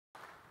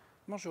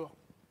Bonjour.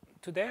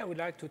 Today I would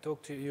like to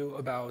talk to you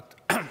about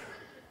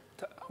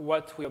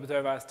what we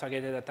observe as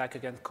targeted attack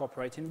against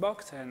corporate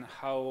inbox and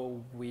how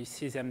we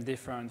see them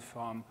different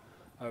from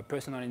a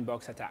personal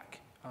inbox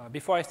attack.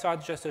 Before I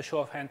start, just a show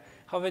of hand.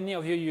 How many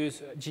of you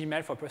use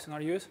Gmail for personal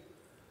use?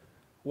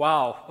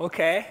 Wow,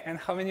 OK. And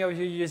how many of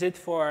you use it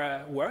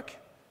for work?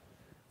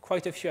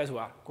 Quite a few as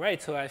well.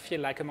 Great, so I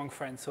feel like among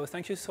friends. So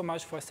thank you so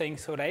much for staying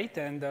so late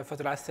and for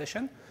the last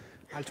session.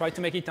 I'll try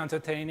to make it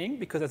entertaining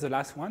because that's the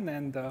last one,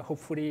 and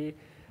hopefully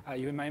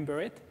you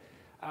remember it.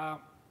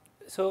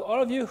 So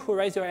all of you who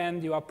raise your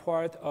hand, you are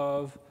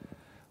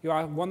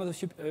one of the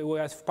few, we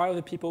are part of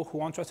the people who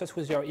entrust us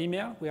with your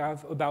email. We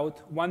have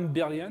about 1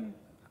 billion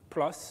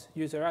plus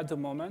users at the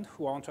moment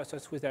who entrust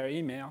us with their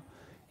email.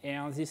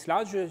 And this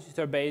large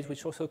user base,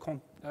 which also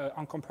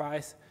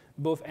comprise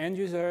both end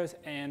users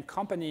and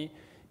company,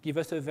 give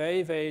us a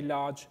very, very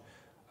large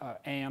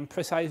and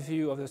precise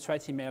view of the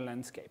threat email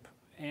landscape.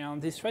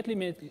 And this threat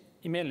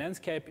email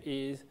landscape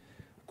is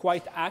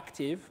quite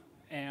active.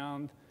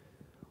 And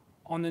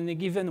on a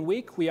given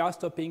week, we are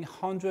stopping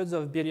hundreds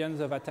of billions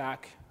of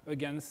attacks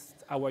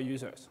against our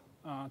users.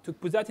 To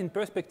put that in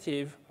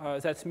perspective,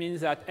 that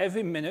means that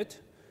every minute,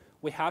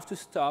 we have to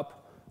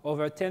stop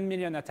over 10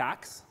 million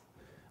attacks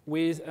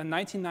with a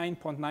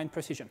 99.9%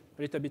 precision,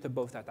 a little bit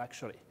above that,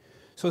 actually.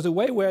 So the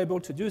way we're able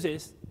to do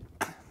this,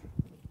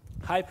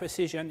 high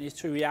precision, is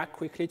to react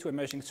quickly to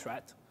emerging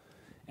threats.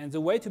 And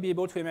the way to be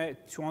able to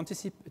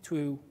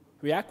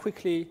react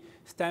quickly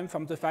stems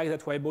from the fact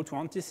that we're able to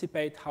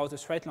anticipate how the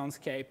threat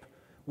landscape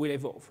will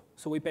evolve.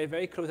 So we pay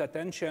very close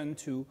attention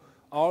to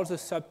all the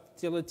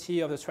subtlety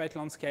of the threat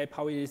landscape,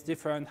 how it is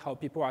different, how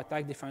people are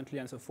attacked differently,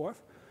 and so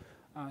forth.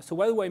 So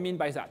what do I mean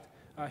by that?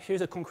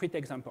 Here's a concrete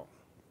example.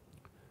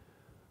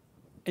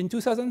 In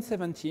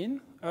 2017,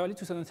 early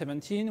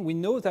 2017, we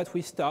know that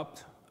we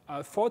stopped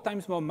 4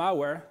 times more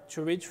malware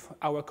to reach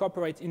our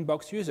corporate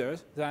inbox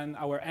users than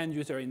our end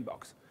user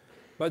inbox.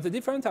 But the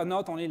difference are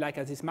not only like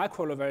at this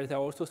macro level, they're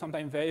also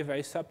sometimes very,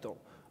 very subtle.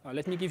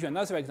 Let me give you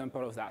another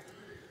example of that.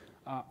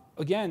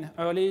 Again,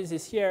 early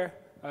this year,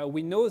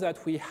 we know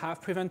that we have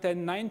prevented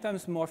 9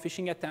 times more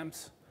phishing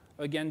attempts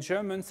against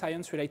German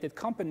science-related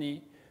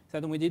company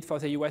than we did for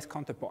the US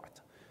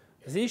counterpart.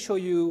 These show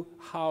you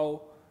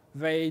how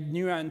very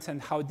nuanced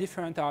and how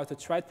different are the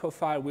threat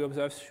profile we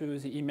observe through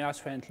the email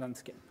threat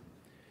landscape.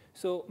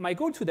 So my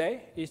goal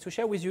today is to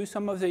share with you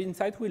some of the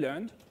insights we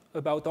learned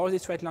about all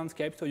this threat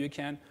landscape so you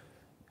can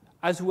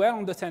as well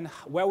understand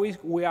where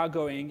we are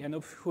going and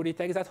hopefully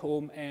take that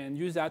home and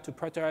use that to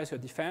prioritize your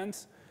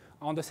defense,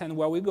 understand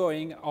where we're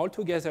going all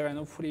together, and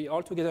hopefully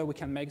all together we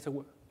can make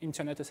the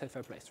internet a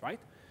safer place, right?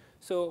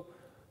 So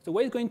the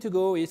way it's going to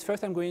go is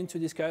first I'm going to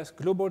discuss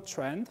global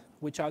trends,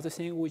 which are the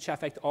things which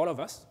affect all of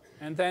us.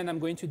 And then I'm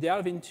going to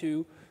delve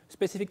into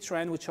specific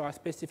trends which are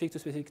specific to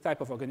specific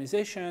type of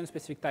organization,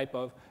 specific type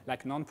of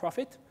like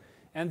nonprofit.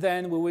 And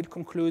then we will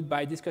conclude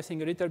by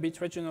discussing a little bit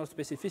regional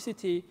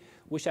specificity,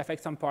 which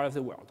affects some part of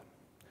the world.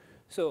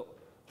 So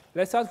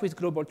let's start with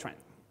global trend.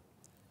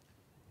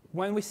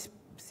 When we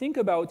think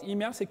about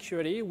email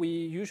security, we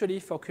usually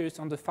focus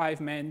on the 5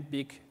 main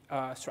big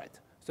threats.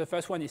 So the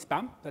first one is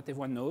spam, that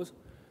everyone knows.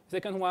 The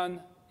second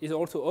one is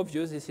also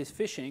obvious. This is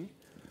phishing.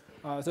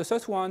 The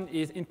third one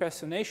is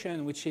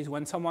impersonation, which is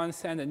when someone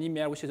sends an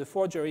email which is a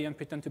forgery and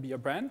pretend to be a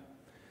brand.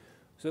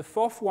 The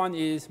fourth one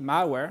is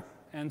malware.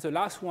 And the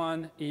last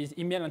one is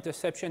email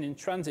interception in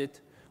transit,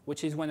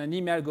 which is when an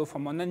email goes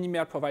from one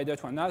email provider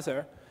to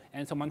another,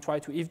 and someone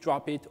tries to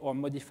eavesdrop it or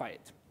modify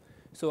it.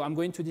 So I'm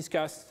going to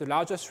discuss the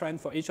largest trend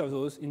for each of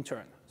those in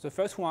turn. The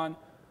first one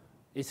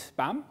is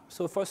spam.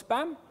 So for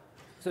spam,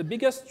 the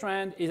biggest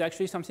trend is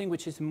actually something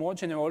which is more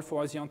general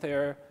for the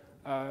entire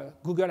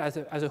Google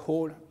as a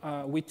whole.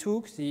 We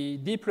took the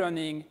deep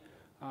learning,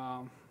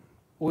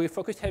 we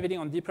focused heavily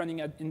on deep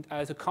learning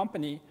as a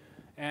company.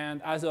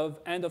 And as of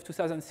end of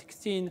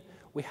 2016,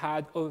 we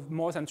had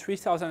more than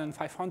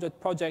 3,500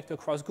 projects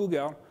across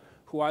Google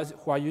who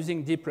are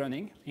using deep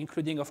learning,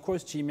 including, of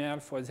course,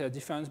 Gmail for their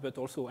defense, but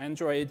also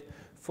Android,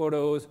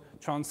 Photos,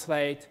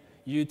 Translate,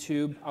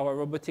 YouTube, our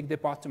robotic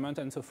department,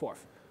 and so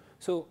forth.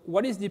 So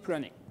what is deep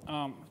learning?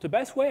 The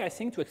best way, I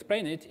think, to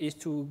explain it is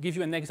to give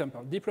you an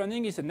example. Deep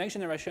learning is the next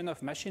generation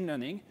of machine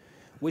learning,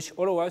 which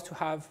allows us to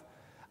have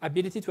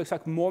ability to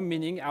extract more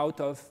meaning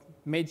out of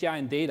media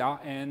and data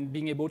and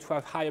being able to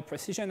have higher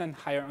precision and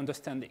higher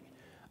understanding.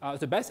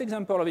 The best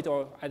example of it,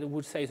 or I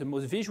would say the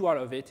most visual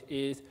of it,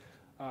 is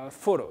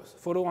photos.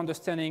 Photo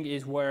understanding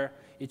is where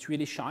it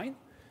really shines.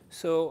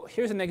 So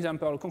here's an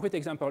example, a concrete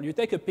example. You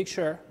take a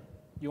picture,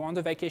 you're on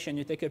the vacation,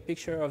 you take a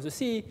picture of the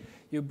sea,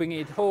 you bring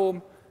it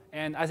home,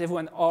 and as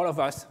everyone, all of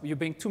us, you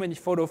bring too many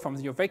photos from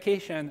your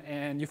vacation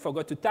and you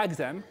forgot to tag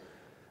them.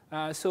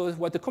 So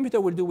what the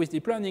computer will do with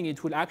deep learning,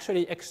 it will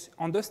actually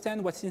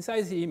understand what's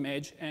inside the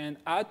image and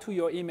add to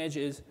your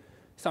images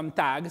some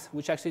tags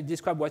which actually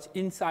describe what's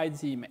inside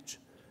the image.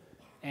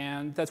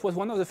 And that was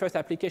one of the first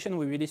applications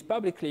we released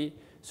publicly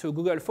through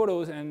Google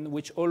Photos, and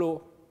which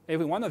allow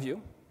every one of you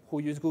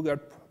who use Google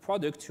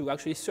product to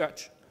actually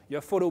search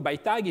your photo by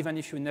tag, even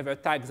if you never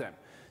tag them.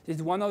 This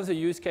is one of the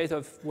use cases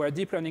of where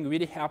deep learning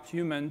really helps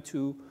humans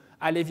to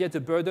alleviate the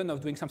burden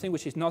of doing something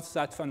which is not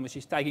that fun, which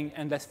is tagging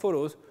endless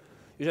photos.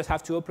 You just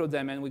have to upload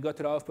them, and we got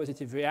a lot of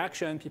positive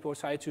reaction. People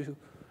try to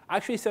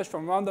actually search for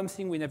random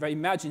things we never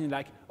imagined,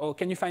 like, oh,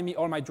 can you find me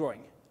all my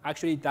drawing?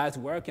 Actually, it does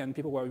work, and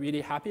people were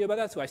really happy about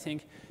that. So I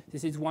think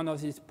this is one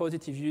of these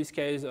positive use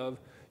cases of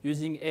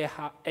using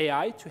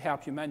AI to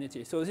help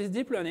humanity. So this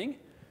deep learning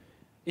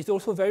is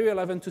also very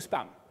relevant to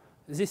spam.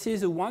 This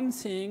is the one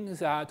thing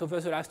that over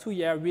the last 2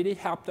 years really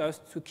helped us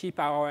to keep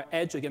our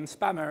edge against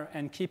spammer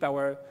and keep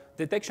our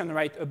detection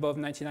rate above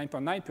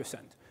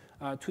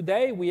 99.9%.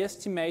 Today, we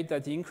estimate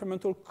that the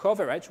incremental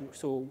coverage,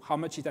 so how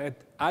much it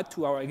adds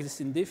to our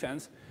existing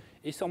defense,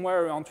 is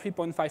somewhere around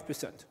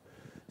 3.5%.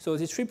 So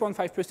this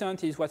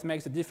 3.5% is what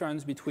makes the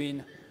difference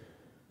between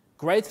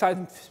great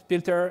spam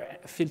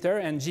filter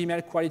and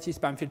Gmail quality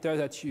spam filter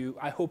that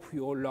I hope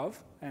you all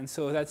love. And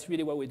so that's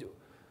really what we do.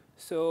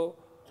 So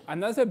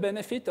another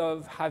benefit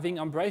of having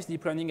embraced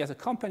deep learning as a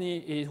company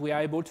is we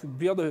are able to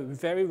build a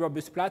very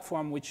robust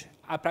platform which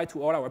applies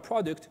to all our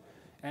products.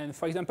 And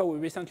for example, we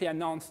recently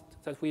announced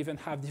that we even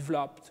have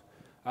developed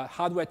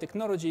hardware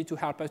technology to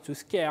help us to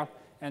scale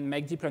and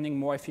make deep learning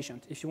more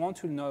efficient. If you want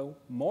to know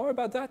more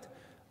about that,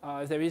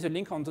 there is a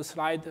link on the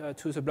slide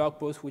to the blog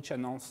post which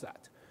announced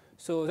that.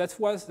 So that's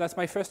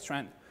my first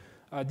trend.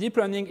 Deep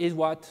learning is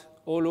what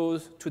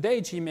allows today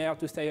Gmail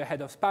to stay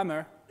ahead of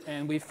spammer,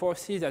 and we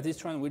foresee that this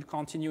trend will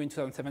continue in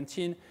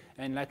 2017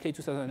 and likely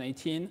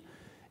 2018.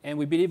 And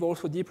we believe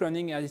also deep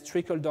learning, as it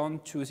trickled down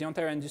to the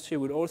entire industry,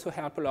 will also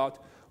help a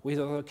lot with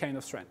other kind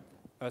of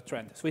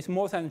trend. So it's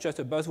more than just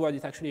a buzzword,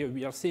 it's actually a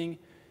real thing,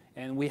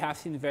 and we have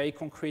seen very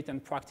concrete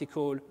and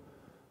practical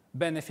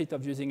benefit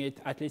of using it,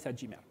 at least at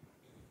Gmail.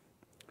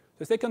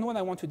 The second one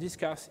I want to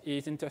discuss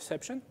is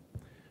interception.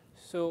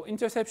 So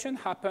interception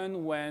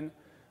happened when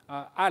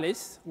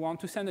Alice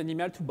wants to send an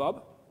email to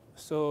Bob.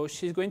 So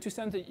she's going to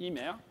send the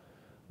email,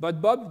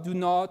 but Bob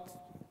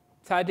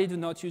sadly do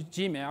not use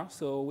Gmail,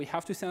 so we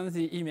have to send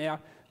the email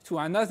to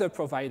another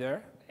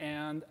provider,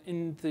 and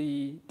in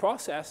the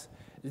process,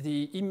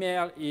 the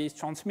email is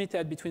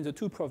transmitted between the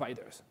two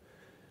providers.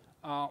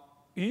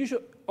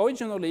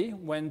 Originally,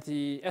 when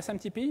the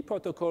SMTP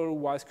protocol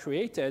was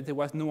created, there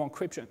was no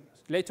encryption.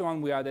 Later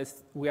on, we added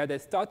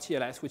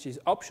 .tls, which is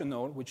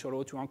optional, which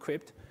allows to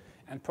encrypt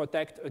and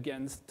protect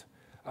against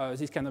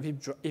this kind of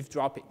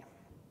eavesdropping.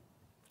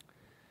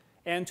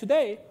 And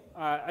today,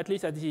 at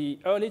least at the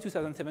early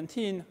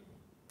 2017,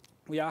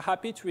 we are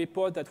happy to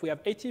report that we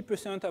have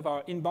 80% of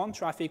our inbound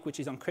traffic, which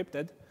is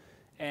encrypted,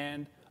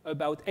 and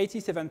about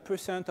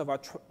 87% of our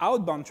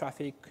outbound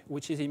traffic,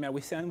 which is email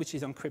we send, which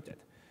is encrypted.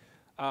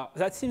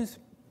 That seems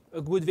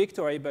a good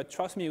victory, but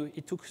trust me,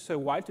 it took us a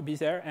while to be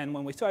there, and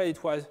when we started,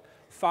 it was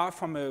far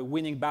from a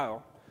winning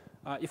battle.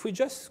 If we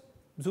just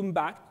zoom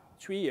back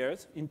 3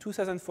 years, in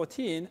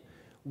 2014,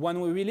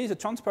 when we released the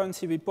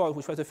transparency report,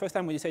 which was the first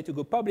time we decided to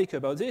go public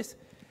about this,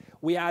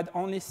 we had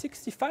only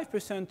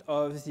 65%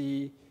 of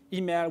the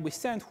email we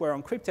sent were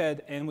encrypted,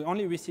 and we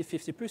only received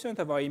 50%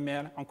 of our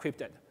email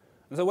encrypted.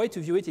 The way to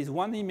view it is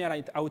one email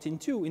out in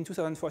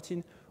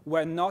 2014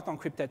 were not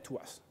encrypted to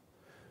us.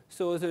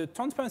 So the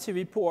transparency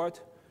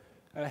report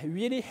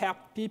really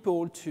helped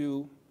people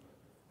to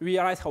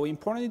realize how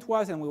important it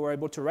was, and we were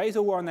able to raise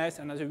awareness,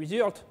 and as a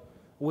result,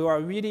 we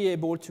were really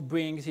able to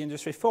bring the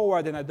industry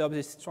forward and adopt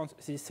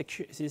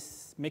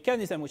this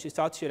mechanism, which is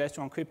RTLS,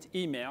 to encrypt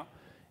email,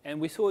 and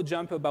we saw a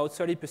jump about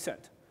 30%.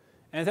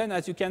 And then,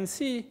 as you can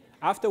see,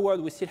 afterward,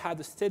 we still had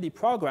a steady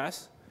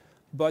progress,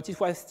 but it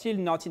was still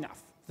not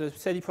enough. The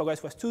steady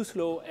progress was too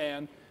slow,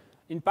 and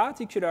in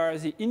particular,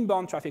 the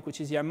inbound traffic, which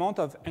is the amount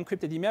of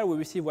encrypted email we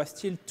received, was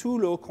still too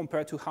low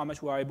compared to how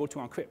much we were able to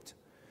encrypt.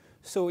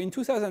 So in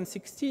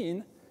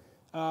 2016,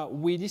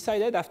 we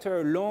decided,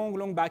 after a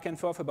long back and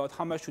forth about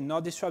how much to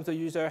not disrupt the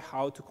user,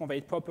 how to convey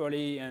it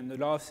properly, and a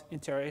lot of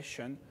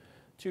iteration,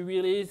 to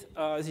release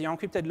the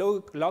encrypted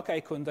lock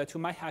icon that you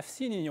might have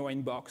seen in your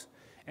inbox.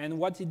 And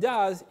what it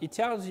does, it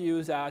tells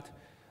you that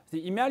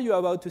the email you're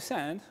about to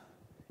send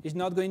is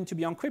not going to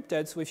be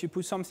encrypted. So if you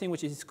put something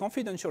which is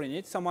confidential in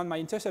it, someone might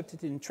intercept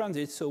it in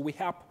transit. So we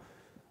help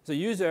the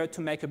user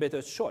to make a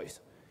better choice.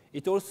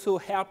 It also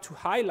helped to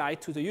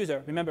highlight to the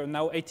user, remember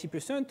now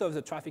 80% of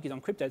the traffic is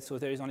encrypted, so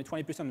there is only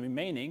 20%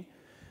 remaining,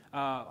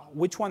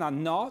 which one are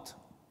not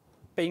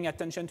paying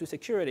attention to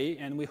security,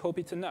 and we hope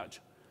it's a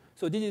nudge.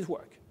 So did it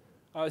work?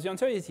 The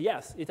answer is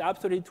yes, it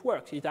absolutely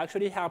works. It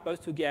actually helped us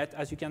to get,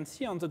 as you can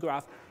see on the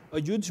graph, a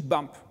huge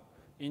bump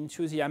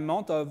into the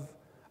amount of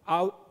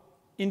our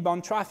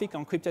inbound traffic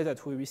encrypted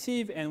that we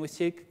receive, and we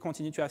still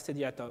continue to have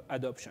steady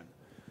adoption.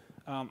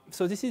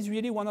 So this is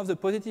really one of the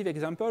positive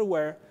examples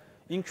where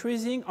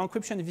increasing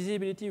encryption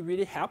visibility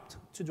really helped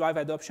to drive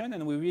adoption,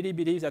 and we really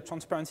believe that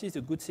transparency is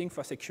a good thing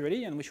for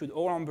security, and we should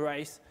all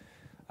embrace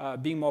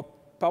being more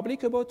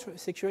public about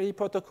security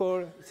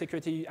protocol,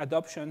 security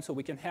adoption, so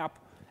we can help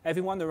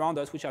everyone around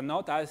us, which are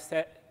not as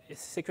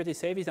security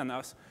savvy than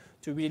us,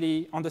 to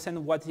really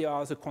understand what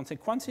are the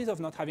consequences of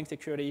not having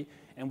security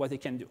and what they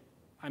can do.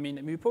 I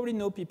mean, we probably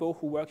know people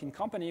who work in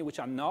companies which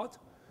are not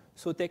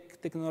so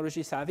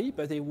technology savvy,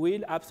 but they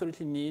will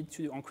absolutely need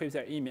to encrypt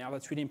their email.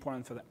 That's really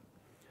important for them.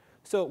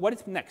 So what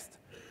is next?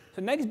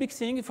 The next big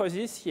thing for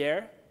this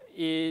year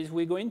is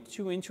we're going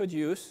to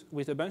introduce,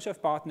 with a bunch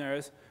of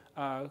partners,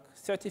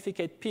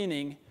 certificate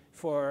pinning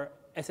for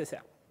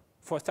SSL,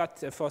 for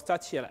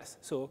StartTLS.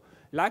 So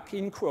like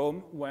in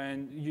Chrome,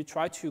 when you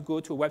try to go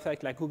to a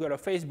website like Google or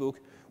Facebook,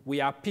 we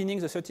are pinning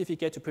the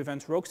certificate to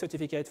prevent rogue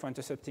certificate for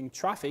intercepting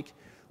traffic.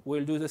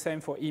 We'll do the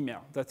same for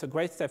email. That's a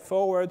great step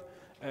forward.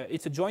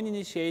 It's a joint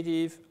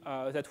initiative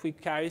that we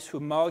carry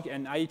through MOG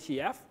and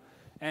IETF,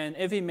 and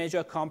every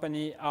major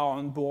company are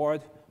on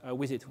board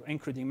with it,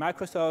 including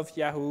Microsoft,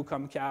 Yahoo,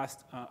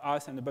 Comcast,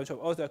 us, and a bunch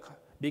of other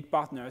big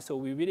partners. So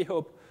we really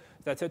hope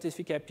that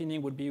certificate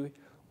pinning will be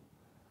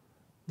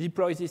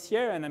deployed this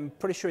year, and I'm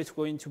pretty sure it's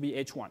going to be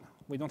H1.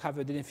 We don't have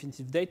a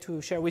definitive date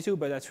to share with you,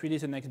 but that's really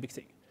the next big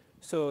thing.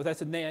 So that's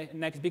the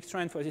next big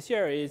trend for this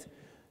year is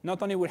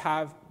not only we'll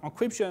have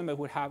encryption, but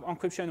we'll have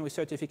encryption with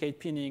certificate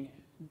pinning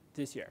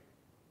this year.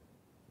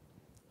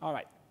 All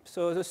right.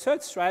 So the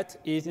third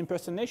threat is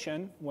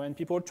impersonation, when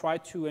people try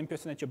to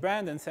impersonate your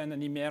brand and send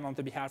an email on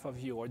the behalf of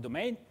your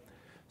domain.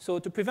 So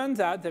to prevent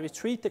that, there is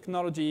 3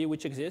 technology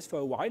which exists for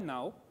a while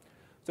now.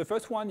 The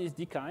first one is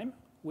DKIM,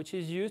 which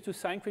is used to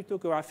sign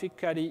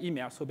cryptographically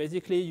email. So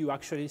basically, you're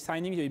actually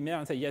signing your email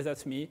and say, yes,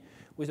 that's me,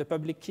 with a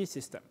public key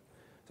system.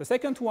 The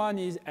second one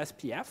is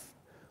SPF,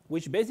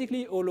 which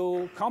basically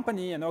allows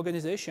company and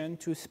organization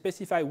to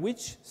specify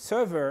which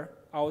server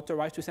are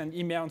authorized to send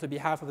email on the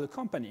behalf of the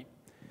company.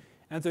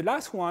 And the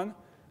last one,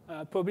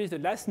 probably the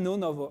less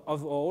known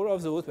of all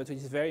of those, but it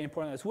is very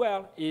important as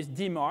well, is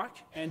DMARC.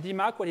 And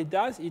DMARC, what it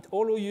does, it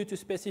allows you to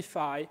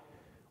specify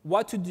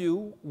what to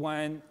do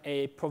when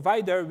a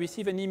provider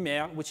receives an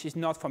email which is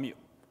not from you.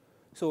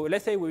 So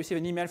let's say we receive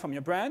an email from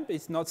your brand, but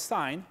it's not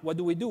signed. What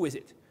do we do with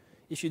it?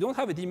 If you don't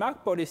have a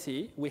DMARC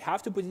policy, we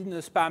have to put it in the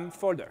spam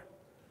folder.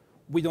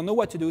 We don't know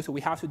what to do, so we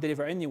have to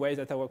deliver anyway.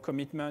 That's our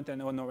commitment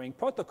and honoring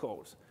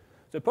protocols.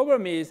 The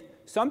problem is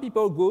some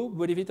people go,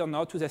 believe it or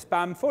not, to the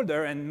spam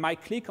folder and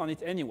might click on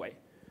it anyway.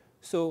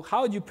 So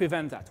how do you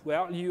prevent that?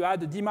 Well, you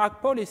add a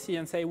DMARC policy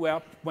and say,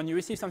 well, when you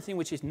receive something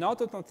which is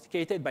not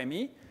authenticated by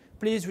me,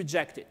 please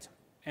reject it.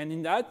 And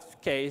in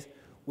that case,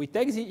 we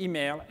take the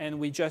email and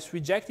we just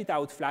reject it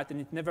out flat,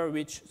 and it never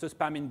reaches the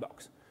spam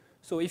inbox.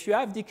 So if you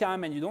have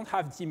DKIM and you don't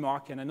have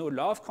DMARC, and I know a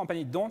lot of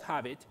companies don't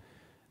have it,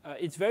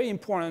 it's very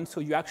important so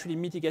you actually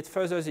mitigate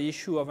further the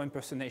issue of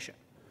impersonation.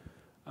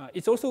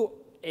 It's also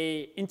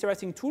an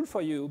interesting tool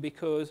for you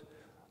because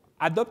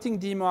adopting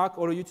DMARC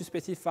allows you to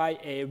specify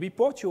a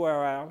report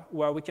URL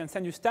where we can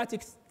send you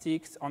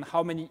statistics on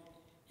how many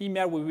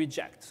email we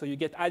reject. So you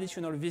get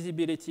additional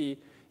visibility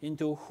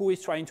into who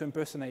is trying to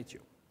impersonate you.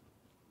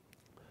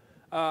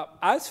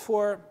 As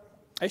for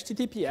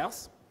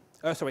HTTPS,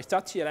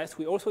 StartTLS,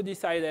 we also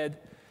decided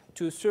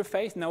to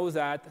surface, now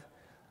that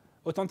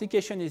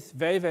authentication is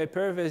very, very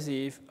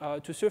pervasive,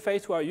 to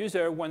surface to our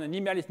user when an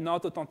email is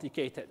not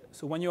authenticated.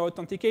 So when you're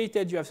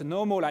authenticated, you have the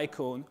normal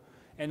icon.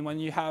 And when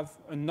you have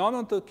a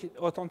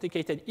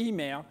non-authenticated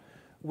email,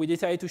 we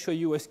decided to show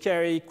you a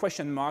scary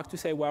question mark to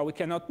say, well, we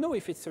cannot know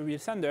if it's a real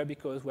sender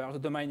because, well, the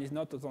domain is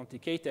not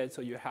authenticated,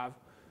 so you have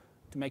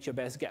to make your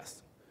best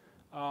guess.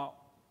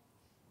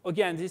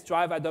 Again, this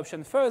drives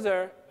adoption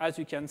further. As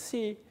you can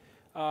see,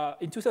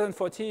 in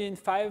 2014,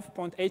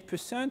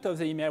 5.8% of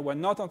the email were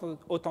not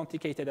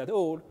authenticated at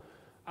all.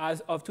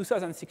 As of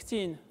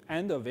 2016,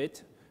 end of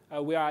it,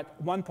 we are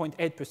at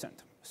 1.8%.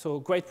 So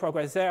great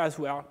progress there as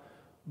well.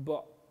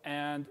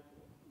 And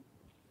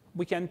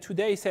we can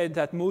today say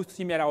that most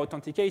email are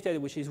authenticated,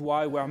 which is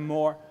why we're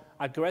more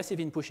aggressive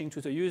in pushing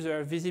to the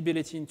user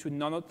visibility into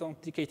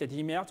non-authenticated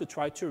email to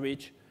try to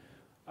reach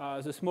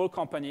the small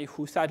company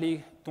who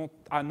sadly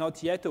are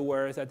not yet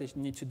aware that they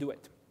need to do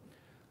it.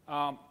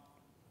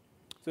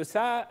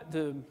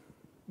 The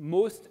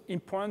most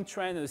important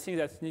trend and the thing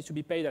that needs to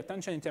be paid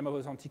attention in terms of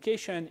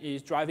authentication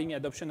is driving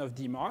adoption of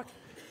DMARC,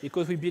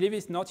 because we believe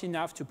it's not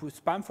enough to put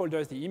spam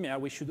folders the email.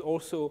 We should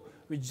also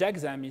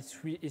reject them.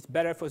 It's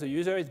better for the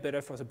user. It's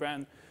better for the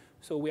brand.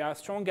 So we are a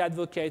strong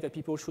advocate that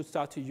people should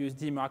start to use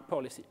DMARC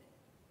policy.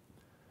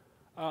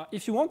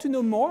 If you want to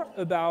know more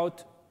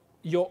about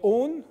your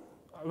own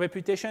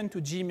reputation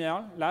to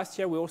Gmail, last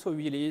year we also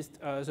released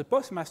the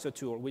Postmaster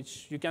tool,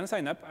 which you can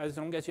sign up as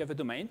long as you have a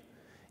domain.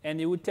 And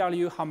it will tell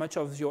you how much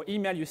of your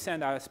email you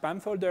send are a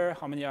spam folder,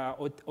 how many are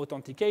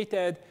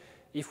authenticated,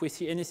 if we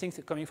see anything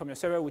coming from your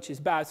server which is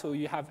bad. So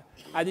you have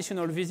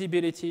additional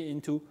visibility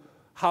into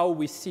how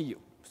we see you.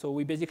 So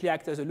we basically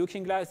act as a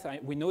looking glass.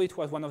 We know it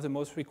was one of the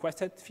most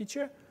requested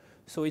features.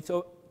 So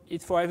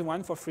it's for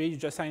everyone for free. You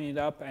just sign it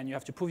up, and you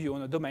have to prove you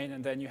own a domain,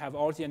 and then you have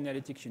all the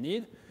analytics you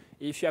need.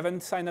 If you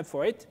haven't signed up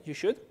for it, you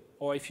should.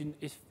 Or if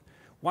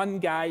one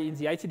guy in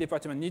the IT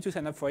department needs to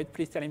sign up for it,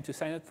 please tell him to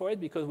sign up for it,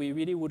 because we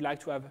really would like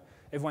to have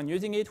everyone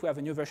using it. We have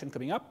a new version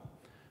coming up,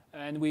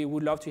 and we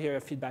would love to hear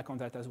your feedback on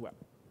that as well.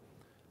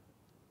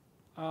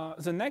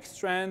 The next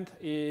trend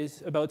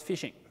is about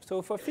phishing.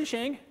 So for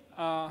phishing,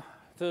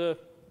 the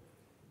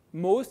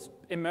most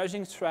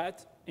emerging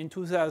threat in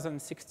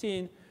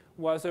 2016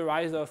 was the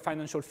rise of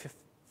financial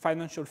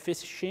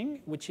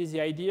phishing, which is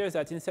the idea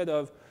that instead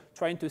of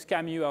trying to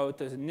scam you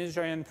out as a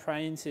Nigerian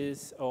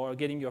princes or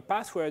getting your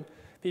password,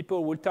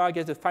 people will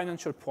target the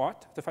financial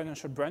part, the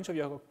financial branch of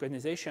your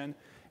organization,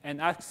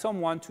 and ask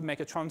someone to make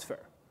a transfer.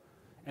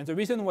 And the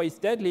reason why it's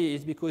deadly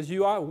is because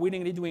you are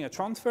willingly doing a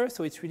transfer,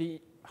 so it's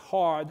really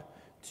hard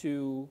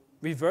to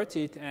revert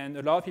it, and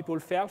a lot of people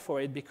fail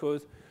for it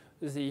because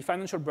the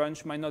financial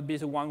branch might not be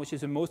the one which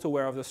is the most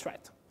aware of the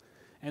threat.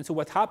 And so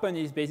what happened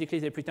is basically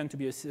they pretend to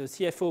be a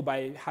CFO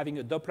by having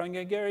a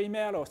doppelganger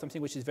email or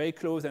something which is very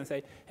close and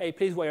say, hey,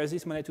 please wire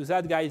this money to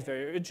that guy, it's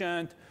very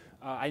urgent,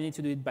 I need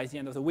to do it by the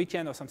end of the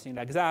weekend or something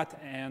like that.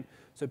 And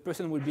the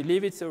person will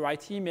believe it's the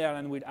right email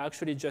and will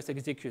actually just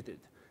execute it.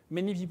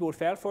 Many people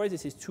fail for it.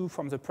 This is true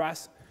from the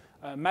press.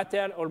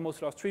 Mattel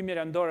almost lost $3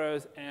 million,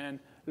 and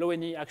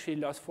Lowenny actually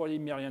lost 40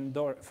 million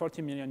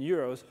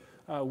euros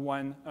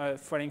when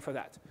falling for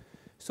that.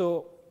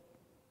 So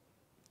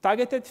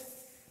targeted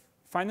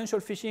financial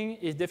phishing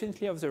is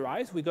definitely of the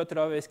rise. We got a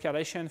lot of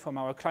escalation from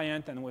our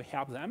client, and we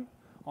help them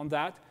on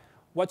that.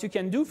 What you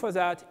can do for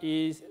that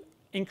is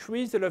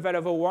increase the level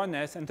of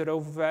awareness and the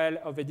level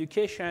of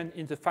education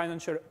in the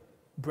financial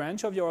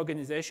branch of your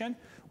organization,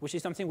 which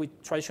is something we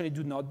traditionally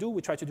do not do.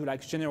 We try to do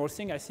like general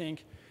thing. I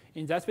think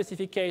in that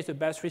specific case, the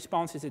best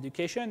response is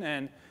education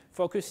and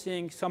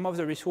focusing some of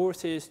the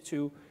resources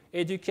to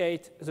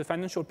educate the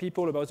financial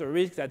people about the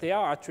risks that they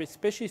are at risk,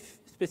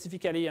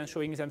 specifically, and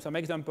showing them some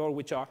examples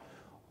which are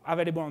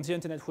available on the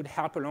internet would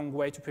help a long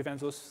way to prevent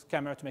those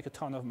scammers to make a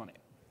ton of money.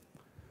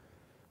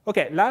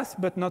 OK, last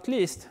but not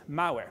least,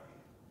 malware.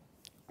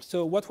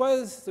 So what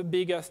was the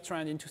biggest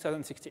trend in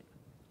 2016?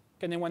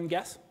 Can anyone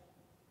guess?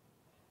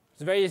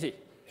 It's very easy.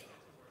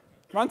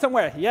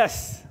 Ransomware,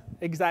 yes,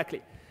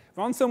 exactly.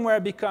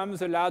 Ransomware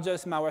becomes the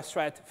largest malware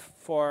threat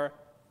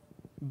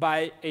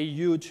by a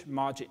huge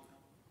margin.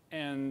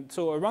 And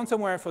so a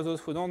ransomware, for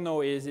those who don't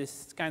know, is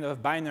this kind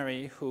of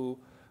binary who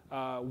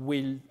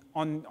will,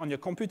 on your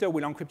computer,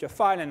 will encrypt your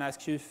file and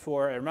ask you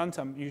for a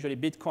ransom, usually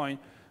Bitcoin,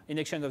 in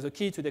exchange of the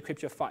key to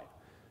decrypt your file.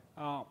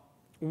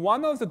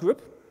 One of the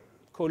group,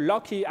 called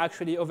Locky,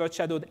 actually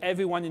overshadowed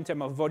everyone in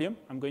terms of volume.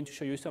 I'm going to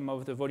show you some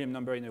of the volume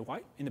number in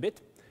a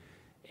bit.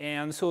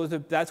 And so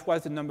that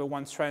was the number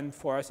one trend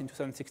for us in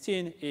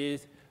 2016,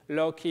 is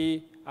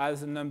Locky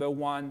as the number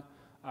one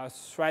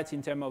threat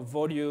in terms of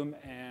volume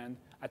and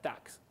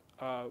attacks.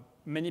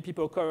 Many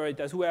people cover it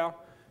as well.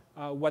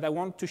 What I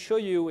want to show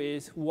you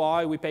is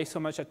why we pay so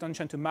much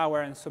attention to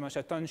malware and so much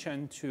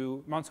attention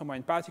to ransomware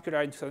in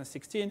particular in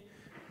 2016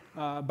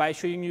 by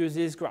showing you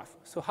this graph.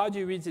 So how do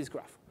you read this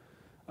graph?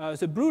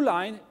 The blue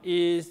line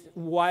is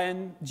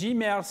when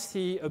Gmail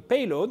see a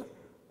payload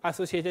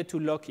associated to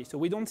Locky. So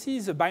we don't see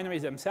the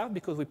binaries themselves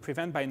because we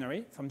prevent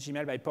binary from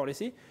Gmail by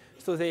policy.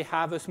 So they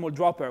have a small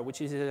dropper,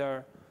 which is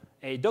either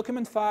a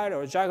document file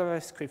or a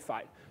JavaScript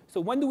file. So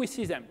when do we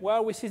see them?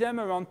 Well, we see them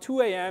around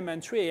 2 a.m.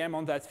 and 3 a.m.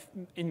 on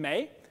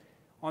May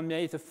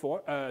the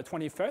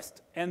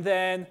 21st. And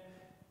then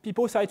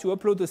people try to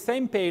upload the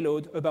same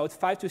payload about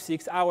 5 to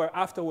 6 hours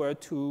afterward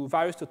to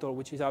VirusTotal,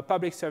 which is our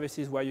public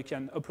services where you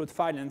can upload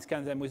files and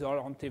scan them with our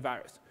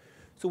antivirus.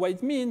 So what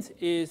it means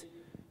is,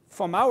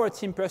 from our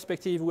team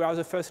perspective, we are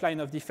the first line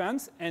of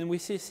defense, and we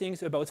see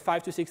things about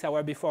 5 to 6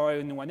 hours before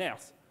anyone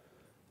else.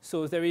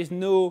 So there is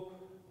no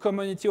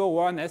community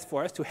awareness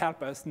for us to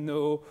help us,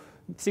 no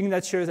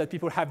signatures that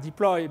people have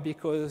deployed,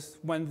 because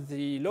when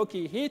the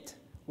Locky hit,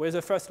 we're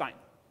the first line.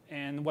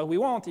 And what we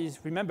want is,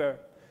 remember,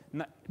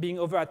 being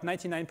over at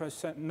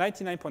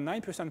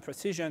 99.9%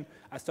 precision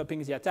at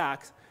stopping the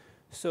attacks.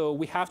 So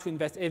we have to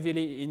invest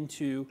heavily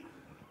into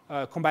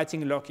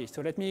combating Locky.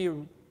 So let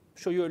me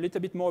show you a little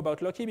bit more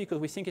about Locky, because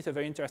we think it's a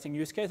very interesting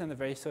use case and a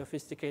very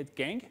sophisticated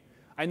gang.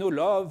 I know a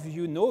lot of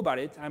you know about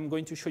it. I'm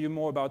going to show you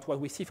more about what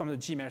we see from the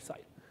Gmail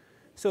side.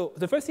 So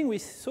the first thing we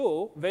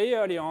saw very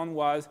early on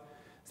was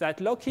that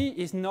Locky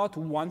is not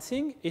one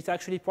thing. It's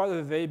actually part of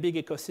a very big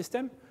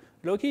ecosystem.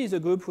 Locky is a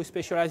group who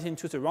specializes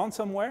into the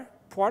ransomware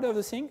part of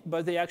the thing,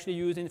 but they actually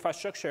use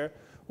infrastructure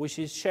which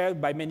is shared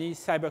by many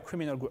cyber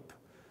criminal groups.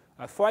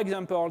 For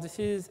example, this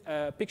is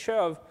a picture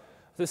of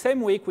the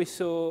same week we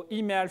saw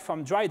email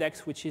from Dridex,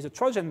 which is a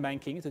Trojan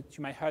banking that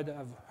you might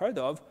have heard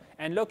of,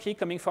 and Locky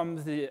coming from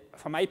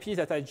IPs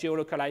that are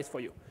geolocalized for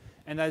you.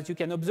 And as you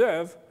can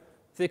observe,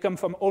 they come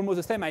from almost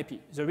the same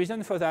IP. The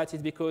reason for that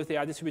is because they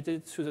are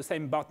distributed through the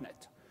same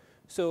botnet.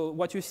 So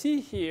what you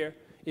see here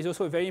is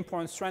also a very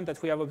important trend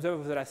that we have observed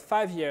over the last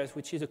 5 years,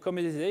 which is the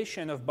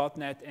commoditization of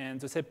botnet and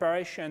the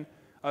separation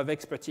of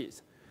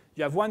expertise.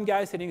 You have one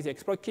guy selling the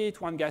exploit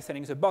kit, one guy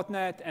selling the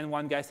botnet, and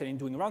one guy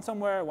doing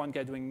ransomware, one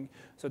guy doing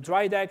the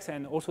Dridex,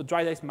 and also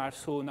Dridex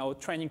also now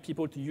training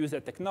people to use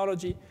that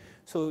technology.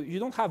 So you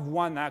don't have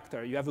one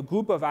actor. You have a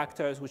group of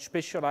actors which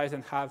specialize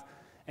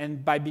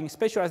and by being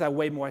specialized, are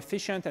way more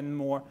efficient and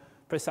more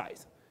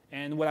precise.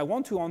 And what I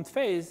want to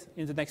unveil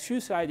in the next few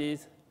slides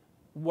is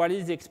what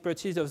is the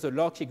expertise of the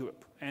Locky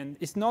group. And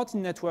it's not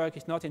in network,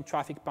 it's not in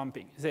traffic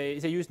pumping. They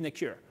use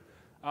Necure.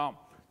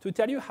 To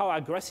tell you how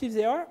aggressive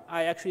they are,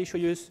 I actually show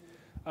you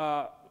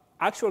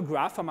actual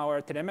graph from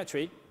our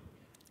telemetry.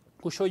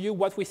 who show you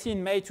what we see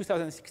in May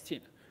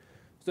 2016.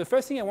 So the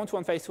first thing I want to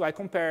unphase, so I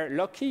compare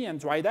Loki and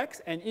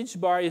Drydex, and each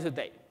bar is a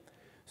day.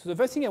 So the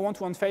first thing I want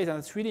to unphase, and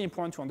it's really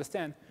important to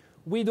understand,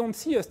 we don't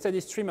see a steady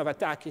stream of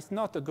attack. It's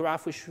not a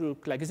graph which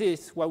looks like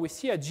this. What we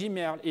see at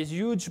Gmail is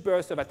huge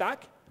bursts of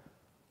attack,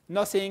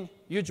 nothing,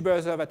 huge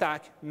bursts of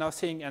attack,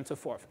 nothing, and so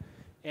forth.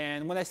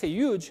 And when I say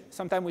huge,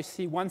 sometimes we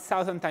see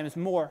 1,000 times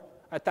more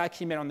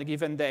attack email on a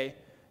given day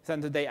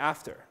than the day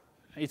after.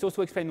 It's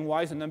also explained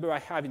why the number I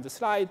have in the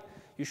slide,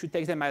 you should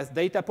take them as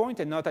data point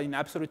and not an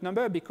absolute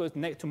number, because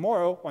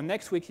tomorrow or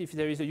next week, if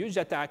there is a huge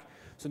attack,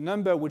 the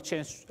number will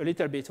change a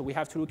little bit. So we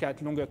have to look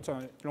at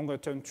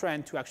longer-term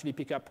trend to actually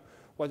pick up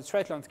what the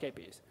threat landscape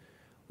is.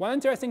 One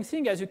interesting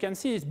thing, as you can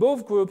see, is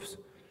both groups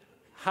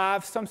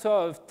have some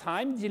sort of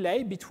time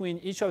delay between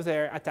each of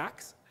their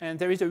attacks. And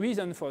there is a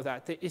reason for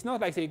that. It's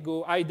not like they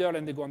go idle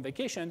and they go on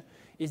vacation.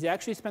 It's they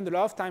actually spend a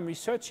lot of time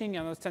researching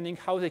and understanding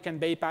how they can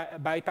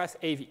bypass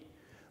AV.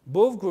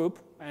 Both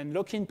groups, and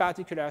Loki in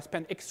particular,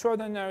 spend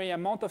extraordinary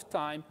amount of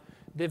time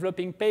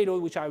developing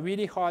payloads which are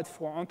really hard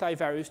for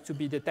antivirus to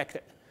be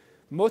detected.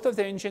 Most of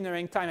their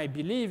engineering time, I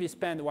believe, is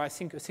spent, or I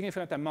think a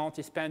significant amount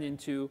is spent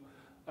into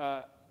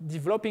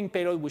developing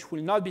payload which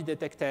will not be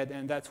detected,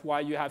 and that's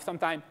why you have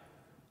sometimes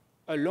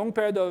a long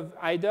period of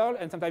idle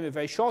and sometimes a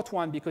very short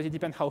one, because it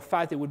depends how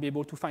fast they will be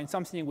able to find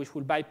something which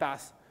will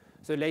bypass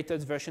the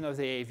latest version of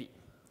the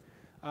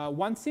AV.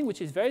 One thing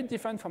which is very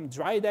different from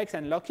Drydex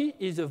and Loki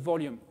is the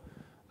volume.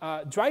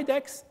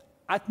 Drydex,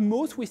 at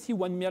most, we see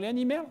 1 million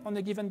email on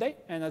a given day,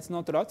 and that's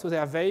not a lot. So they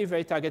are very,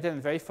 very targeted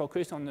and very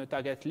focused on the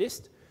target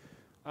list.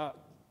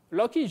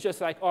 Loki is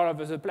just like all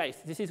over the place.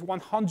 This is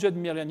 100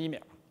 million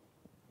email.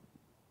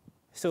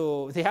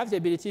 So they have the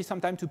ability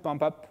sometimes to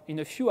pump up in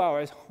a few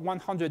hours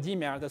 100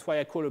 email. That's why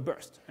I call a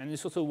burst. And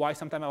it's also why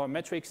sometimes our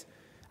metrics,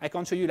 I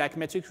can't show you like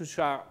metrics which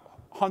are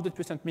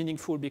 100%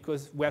 meaningful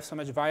because we have so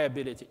much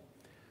variability.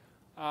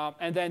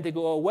 And then they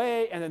go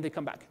away, and then they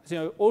come back.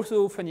 So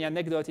also, funny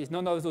anecdote is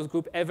none of those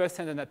groups ever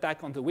send an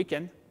attack on the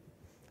weekend.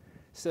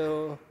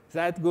 So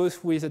that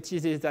goes with the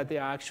thesis that they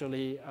are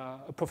actually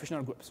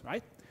professional groups,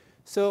 right?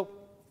 So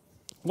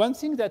one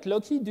thing that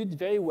Loki did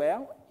very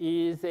well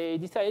is they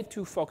decided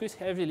to focus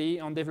heavily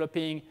on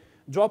developing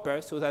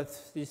droppers, so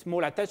that's this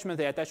small attachment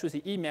they attach to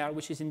the email,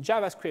 which is in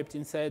JavaScript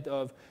instead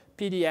of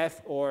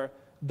PDF or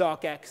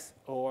docx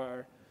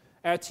or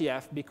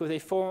RTF, because they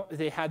found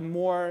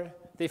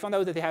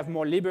out that they have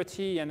more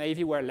liberty, and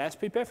AV were less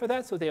prepared for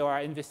that, so they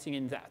are investing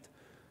in that.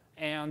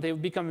 And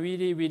they've become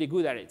really, really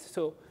good at it.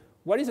 So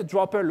what does a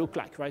dropper look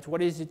like, right?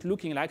 What is it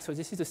looking like? So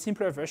this is a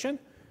simpler version.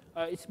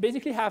 It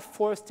basically have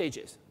 4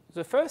 stages.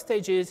 The first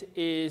stage is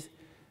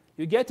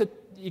you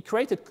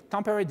create a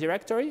temporary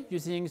directory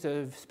using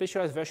the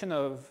specialized version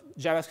of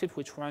JavaScript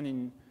which run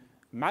in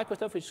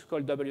Microsoft, which is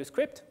called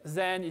WScript.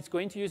 Then it's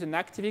going to use an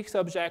ActiveX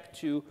object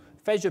to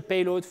fetch a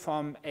payload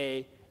from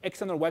an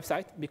external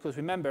website, because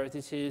remember,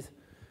 this is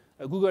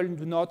Google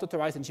do not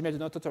authorize and Gmail do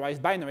not authorize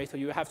binary, so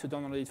you have to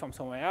download it from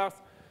somewhere else.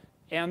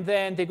 And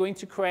then they're going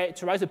to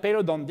write the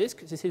payload on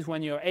disk. This is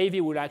when your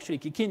AV will actually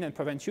kick in and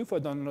prevent you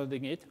from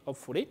downloading it,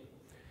 hopefully.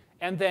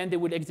 And then they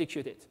will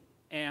execute it.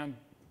 And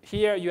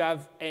here you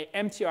have an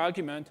empty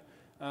argument,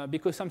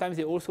 because sometimes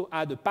they also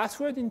add a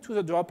password into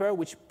the dropper,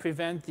 which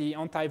prevents the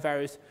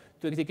antivirus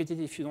to execute it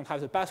if you don't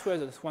have the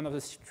password. That's one of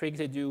the tricks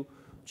they do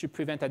to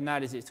prevent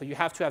analysis. So you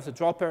have to have the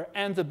dropper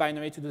and the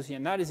binary to do the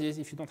analysis.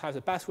 If you don't have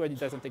the password, it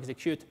doesn't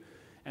execute,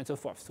 and so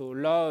forth. So a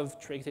lot of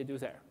tricks they do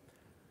there.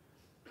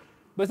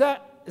 But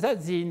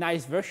that's the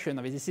nice version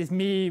of it. This is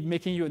me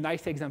making you a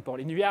nice example.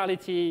 In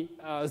reality,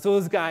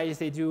 those guys,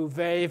 they do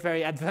very,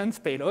 very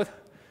advanced payload.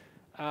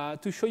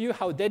 To show you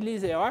how deadly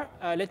they are,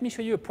 let me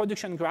show you a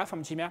production graph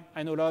from Gmail.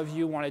 I know a lot of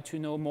you wanted to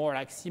know more,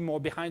 like see more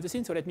behind the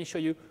scenes, so let me show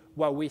you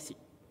what we see.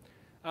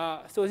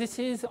 So this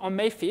is on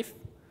May 5th.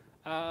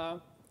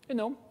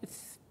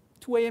 It's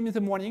 2 a.m. in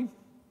the morning,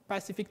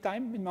 Pacific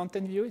time in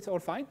Mountain View, it's all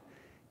fine.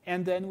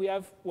 And then we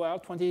have, well,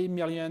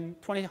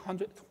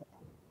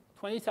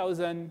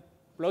 20,000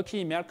 Loki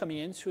email coming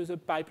in through the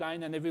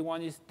pipeline, and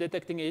everyone is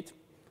detecting it.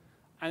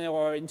 And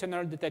our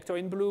internal detector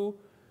in blue,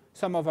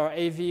 some of our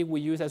AV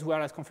we use as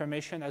well as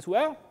confirmation as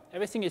well.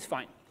 Everything is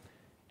fine.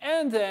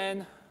 And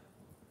then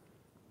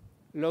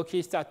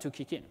Loki start to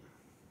kick in.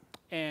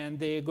 And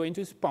they're going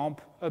to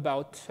pump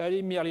about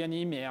 30 million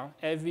email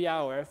every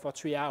hour for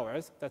 3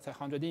 hours. That's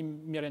 100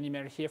 million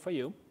email here for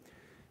you.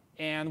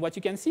 And what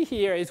you can see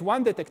here is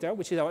one detector,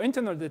 which is our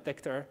internal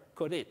detector,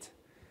 called it.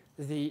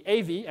 The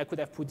AV, I could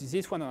have put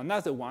this one on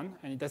another one,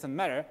 and it doesn't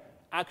matter,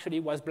 actually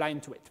was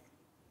blind to it.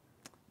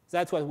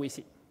 That's what we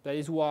see. That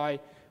is why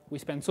we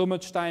spend so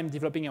much time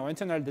developing our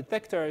internal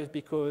detectors,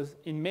 because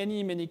in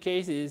many, many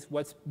cases,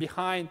 what's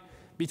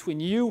between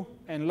you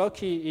and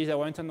Loki is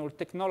our internal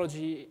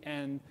technology,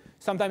 and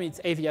sometimes it's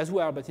AV as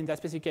well, but in that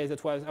specific case,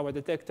 that was our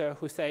detector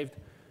who saved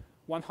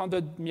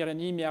 100 million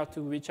email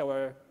to reach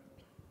our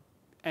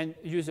end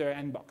user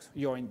inbox,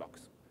 your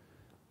inbox.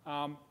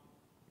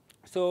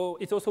 So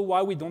it's also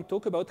why we don't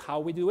talk about how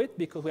we do it,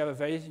 because we have a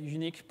very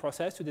unique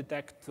process to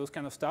detect those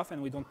kind of stuff,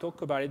 and we don't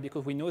talk about it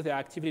because we know they're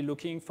actively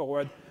looking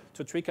forward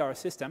to trick our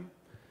system.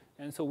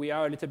 And so we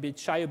are a little bit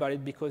shy about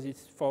it because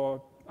it's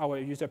for our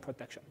user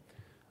protection.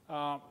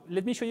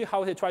 Let me show you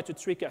how they try to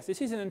trick us.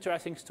 This is an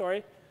interesting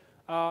story.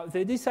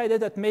 They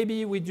decided that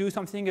maybe we do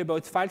something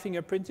about file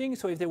fingerprinting.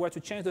 So if they were to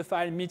change the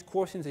file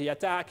mid-course in the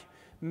attack,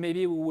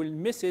 maybe we will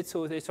miss it.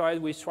 So they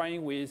started with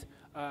trying with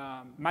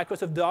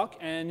Microsoft Doc,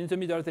 and in the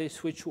middle they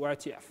switched to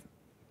RTF.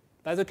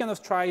 That's the kind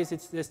of tries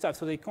this stuff.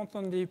 So they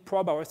constantly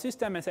probe our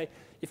system and say,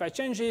 if I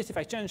change this, if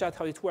I change that,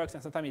 how it works.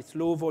 And sometimes it's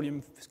low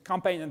volume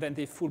campaign, and then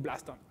they full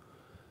blast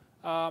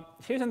on.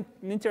 Here's an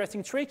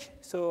interesting trick.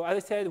 So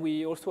as I said,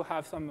 we also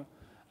have some.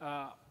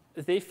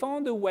 They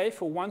found a way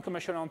for one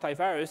commercial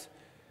antivirus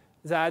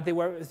that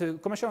the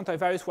commercial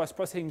antivirus was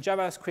processing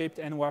JavaScript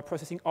and were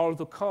processing all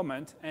the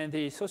comment, and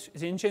they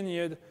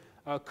engineered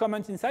a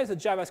comment inside the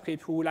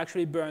JavaScript who will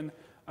actually burn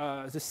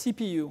the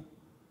CPU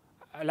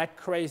like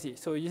crazy.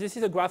 So this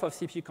is a graph of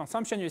CPU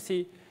consumption. You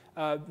see,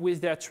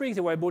 with their tricks,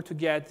 they were able to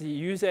get the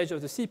usage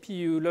of the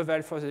CPU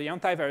level for the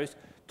antivirus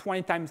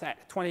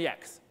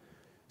 20x.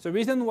 So the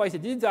reason why they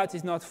did that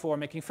is not for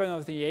making fun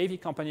of the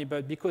AV company,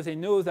 but because they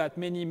know that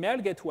many mail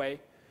gateway,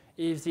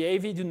 if the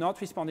AV do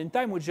not respond in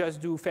time, would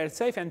just do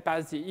fail-safe and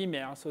pass the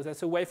email. So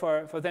that's a way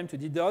for them to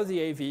DDoS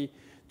the AV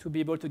to be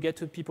able to get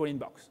to people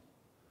inbox.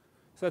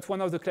 So that's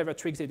one of the clever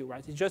tricks they do,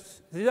 right?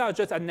 These are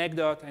just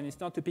anecdotes, and it's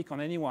not to pick on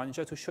anyone. It's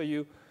just to show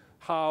you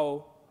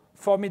how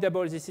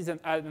formidable this is an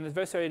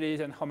adversary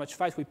is and how much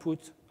fight we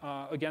put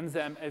against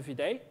them every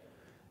day.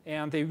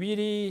 And they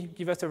really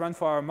give us a run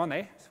for our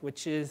money,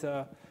 which is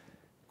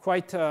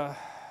quite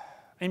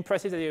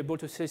impressive that they're able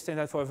to sustain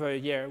that for over a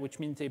year, which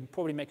means they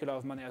probably make a lot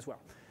of money as well.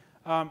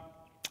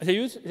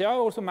 They are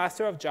also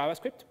master of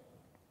JavaScript.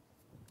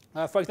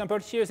 For example,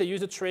 here they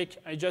use a trick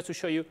just to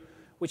show you,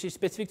 which is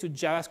specific to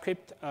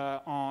JavaScript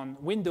on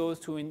Windows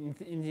in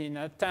an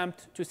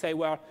attempt to say,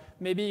 well,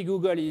 maybe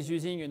Google is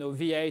using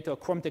V8 or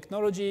Chrome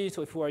technology.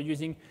 So if we are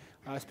using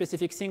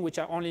specific things which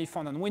are only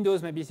found on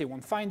Windows, maybe they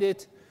won't find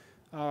it.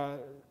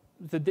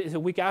 The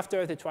week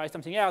after, they try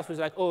something else. It was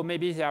like, oh,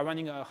 maybe they are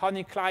running a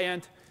Honey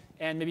client,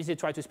 and maybe they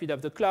try to speed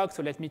up the clock.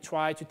 So let me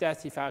try to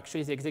test if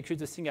actually they execute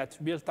the thing at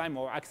real time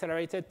or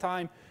accelerated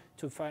time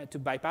to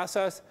bypass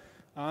us.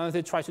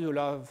 They try to do a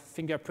lot of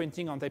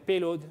fingerprinting on their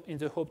payload in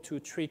the hope to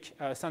trick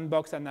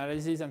sandbox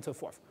analysis and so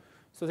forth.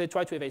 So they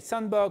try to evade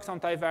sandbox,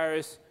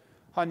 antivirus,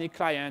 Honey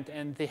client,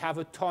 and they have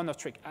a ton of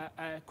tricks.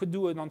 I could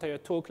do an entire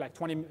talk, like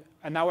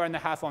an hour and a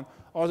half on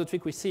all the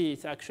tricks we see.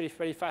 It's actually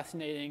very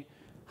fascinating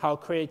how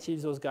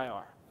creative those guys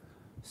are.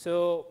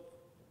 So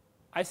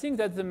I think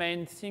that the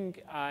main thing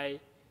I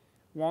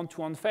want to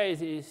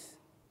unphase is,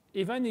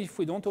 even if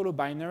we don't follow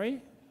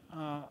binary,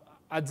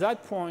 at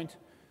that point,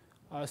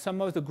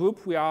 some of the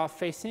group we are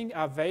facing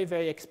are very,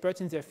 very expert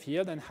in their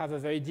field and have a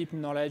very deep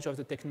knowledge of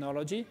the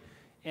technology.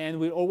 And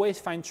we'll always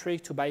find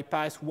tricks to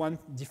bypass one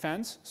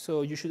defense.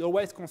 So you should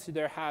always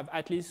consider have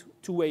at least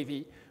 2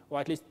 AV or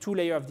at least 2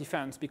 layers of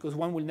defense, because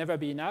one will never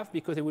be enough,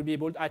 because they will be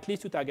able at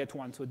least to target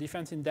one. So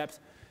defense in depth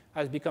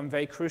has become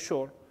very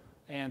crucial.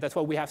 And that's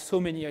why we have so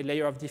many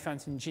layers of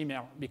defense in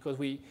Gmail, because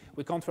we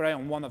can't rely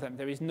on one of them.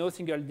 There is no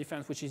single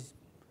defense which is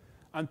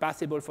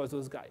unpassable for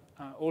those guys.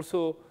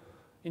 Also,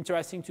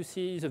 interesting to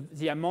see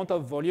the amount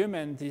of volume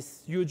and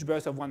this huge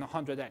burst of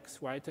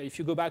 100x, right? If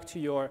you go back to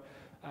your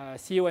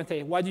CEO and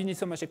say, why do you need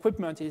so much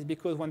equipment? Is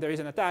because when there is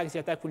an attack, the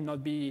attack will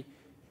not be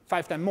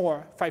 5%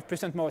 more,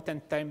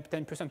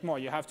 10% more.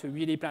 You have to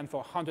really plan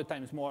for 100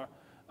 times more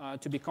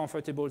to be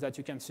comfortable that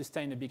you can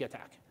sustain a big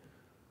attack.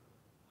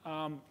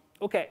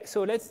 OK,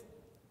 so let's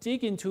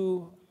dig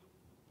into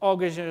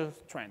organizational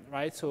trend,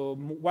 right? So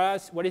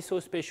what is so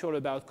special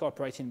about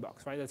corporate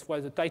inbox, right? That's why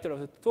the title of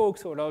the talk,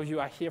 so a lot of you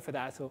are here for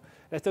that. So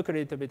let's talk a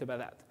little bit about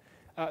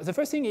that. The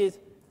first thing is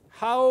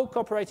how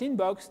corporate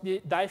inbox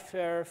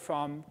differ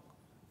from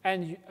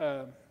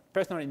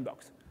personal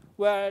inbox.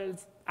 Well,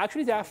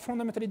 actually, they are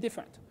fundamentally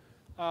different.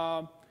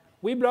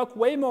 We block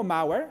way more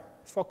malware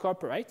for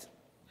corporate,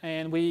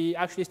 and we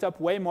actually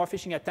stop way more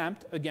phishing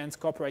attempts against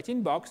corporate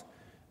inbox,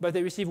 but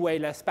they receive way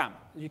less spam.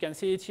 You can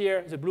see it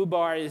here. The blue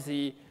bar is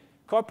the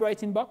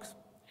corporate inbox,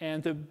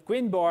 and the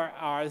green bar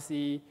are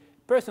the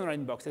personal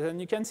inboxes. And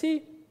you can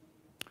see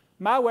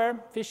malware,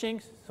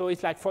 phishing, so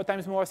it's like 4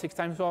 times more, 6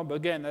 times more. But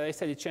again, as I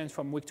said, it changes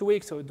from week to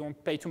week, so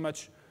don't pay too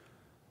much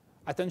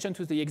attention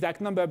to the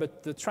exact number,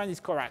 but the trend is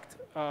correct.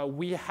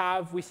 We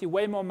see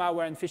way more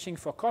malware and phishing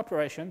for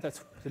corporation.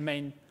 That's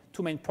the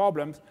two main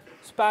problems.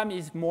 Spam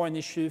is more an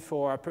issue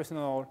for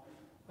personal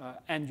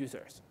end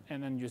users,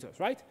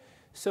 right?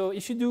 So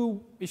if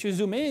you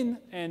zoom in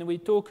and we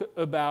talk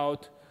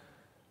about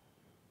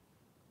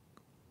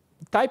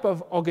type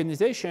of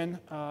organization,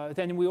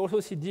 then we also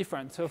see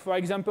different. So for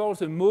example,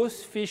 the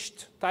most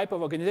phished type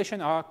of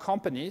organization are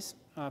companies,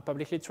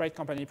 publicly traded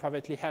company,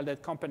 privately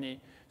held company.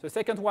 The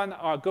second one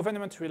are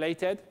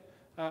government-related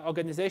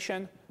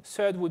organization.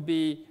 Third would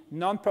be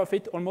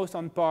non-profit, almost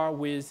on par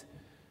with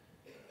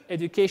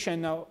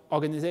educational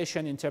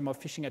organization in terms of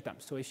phishing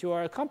attempts. So if you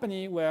are a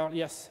company where,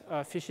 yes,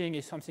 phishing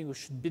is something which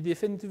should be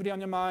definitively on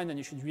your mind, and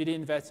you should really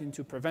invest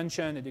into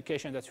prevention,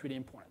 education, that's really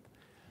important.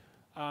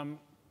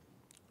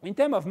 In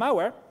terms of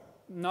malware,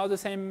 not the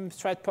same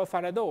threat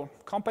profile at all.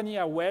 Companies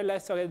are way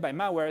less targeted by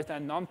malware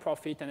than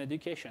non-profit and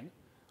education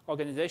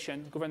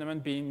organization,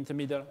 government being in the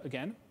middle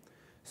again.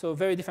 So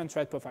very different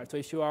threat profile. So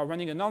if you are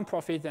running a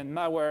non-profit, then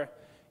malware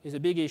is a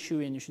big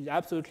issue, and you should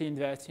absolutely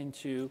invest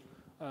into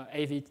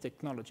AV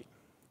technology.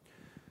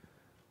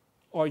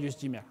 Or use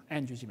Gmail,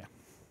 and use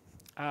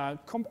Gmail.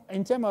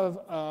 In terms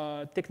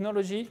of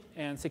technology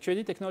and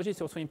security technology,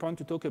 it's also important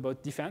to talk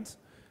about defense.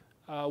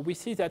 We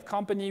see that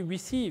companies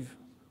receive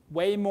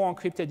way more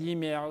encrypted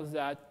emails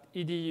than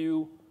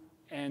EDU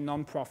and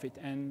non-profit.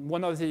 And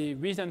one of the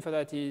reasons for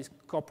that is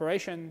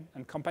corporations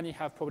and companies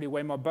have probably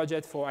way more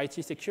budget for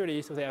IT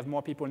security, so they have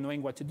more people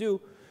knowing what to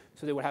do.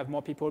 So they will have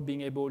more people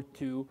being able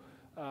to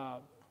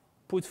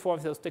put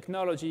forth those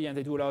technology, and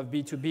they do a lot of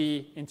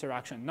B2B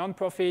interaction.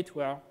 Non-profit,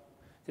 well,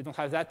 they don't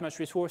have that much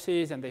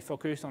resources, and they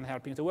focus on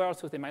helping the world,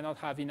 so they might not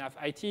have enough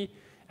IT.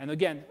 And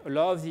again, a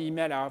lot of the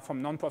email are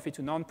from non-profit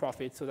to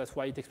non-profit, so that's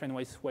why it explains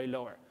why it's way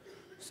lower.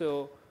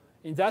 So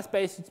in that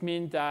space, it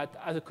means that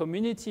as a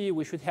community,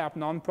 we should help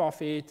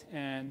non-profit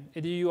and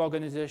EDU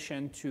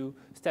organization to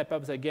step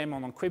up their game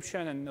on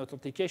encryption and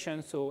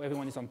authentication, so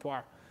everyone is on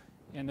par.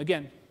 And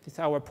again, it's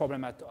our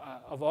problem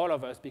of all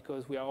of us,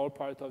 because we are all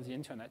part of the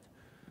internet.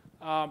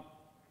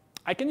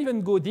 I can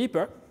even go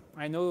deeper.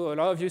 I know a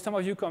lot of you, some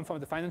of you come from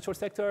the financial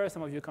sector,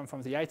 some of you come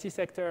from the IT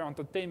sector,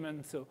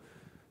 entertainment. So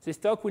this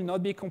talk will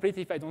not be complete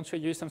if I don't show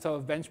you some sort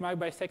of benchmark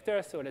by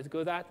sector, so let's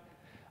go that.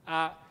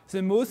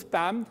 The most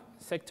spammed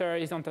sector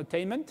is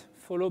entertainment,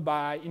 followed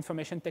by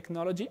information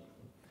technology,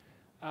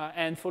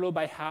 and followed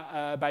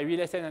by real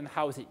estate and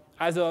housing.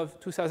 As of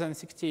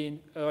 2016,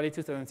 early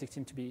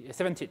 2016 to be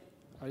 17,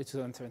 early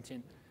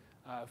 2017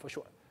 for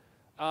sure.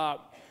 How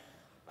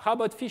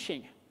about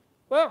phishing?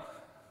 Well,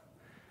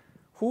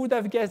 who would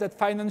have guessed that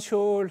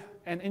financial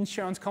and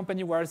insurance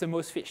company were the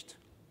most phished?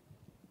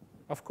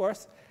 Of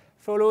course,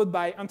 followed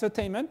by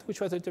entertainment, which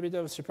was a little bit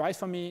of a surprise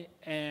for me,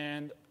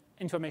 and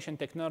information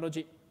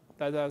technology.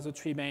 That are the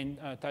three main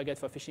targets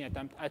for phishing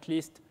attempt, at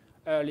least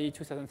early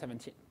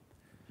 2017.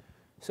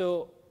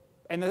 So,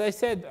 and as I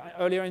said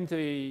earlier in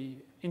the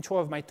intro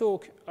of my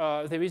talk,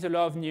 there is a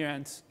lot of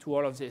nuance to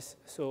all of this.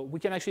 So we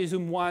can actually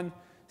zoom one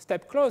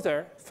step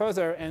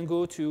further, and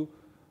go to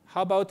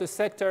how about the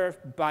sector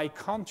by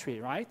country,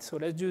 right? So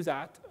let's do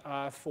that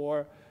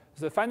for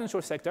the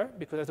financial sector,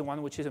 because that's the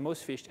one which is the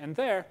most phished. And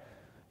there,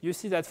 you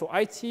see that for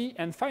IT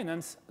and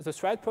finance, the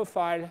threat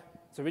profile,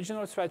 the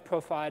regional threat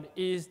profile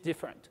is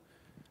different.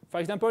 For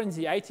example, in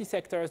the IT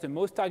sector, the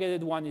most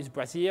targeted one is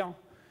Brazil.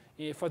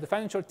 For the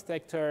financial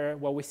sector,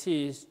 what we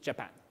see is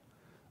Japan.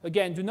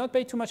 Again, do not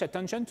pay too much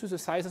attention to the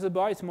size of the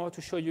bar. It's more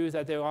to show you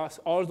that there are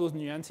all those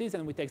nuances,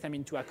 and we take them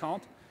into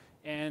account.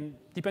 And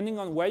depending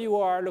on where you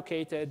are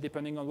located,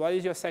 depending on what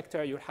is your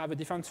sector, you'll have a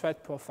different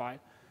threat profile,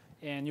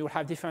 and you'll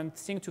have different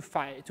things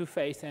to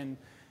face. And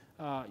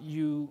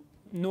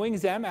knowing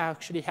them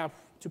actually help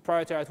to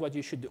prioritize what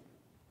you should do.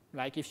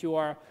 Like if you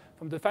are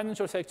from the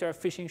financial sector,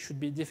 phishing should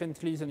be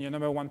definitely your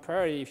number one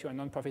priority. If you're a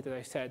nonprofit, as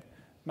I said,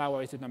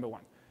 malware is the number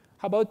one.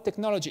 How about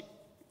technology?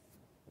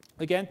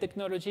 Again,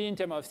 technology in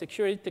terms of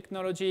security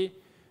technology,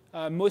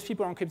 most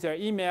people encrypt their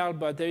email,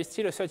 but there is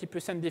still a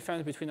 30%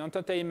 difference between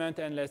entertainment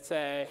and, let's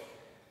say,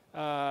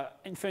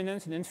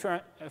 finance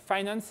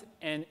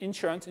and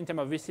insurance in terms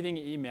of receiving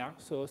email.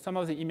 So some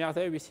of the emails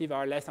they receive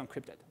are less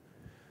encrypted.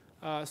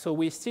 So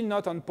we're still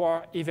not on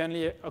par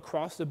evenly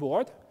across the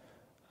board.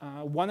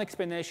 One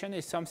explanation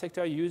is some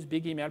sectors use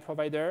big email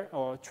provider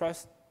or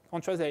entrust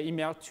their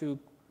email to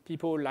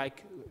people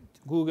like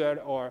Google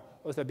or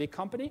other big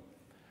company,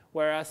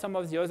 whereas some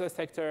of the other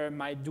sectors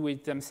might do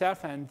it themselves,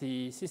 and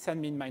the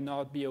sysadmin might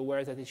not be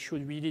aware that it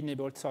should really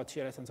enable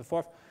TLS and so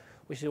forth,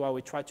 which is why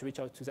we try to reach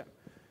out to them.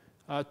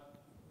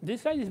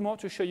 This slide is more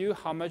to show you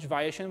how much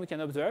variation we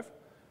can observe.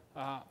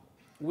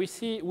 We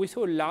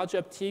saw a large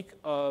uptick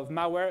of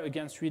malware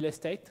against real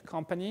estate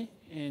company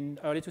in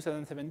early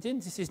 2017.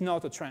 This is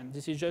not a trend.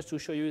 This is just to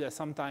show you that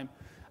sometimes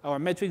our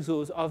metrics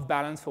goes off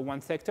balance for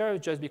one sector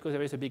just because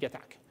there is a big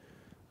attack.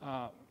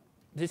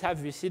 This has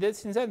receded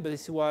since then, but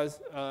this was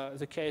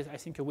the case, I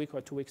think, a week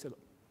or 2 weeks ago.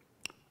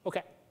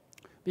 OK.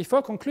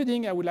 Before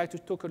concluding, I would like to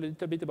talk a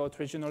little bit about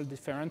regional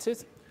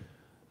differences.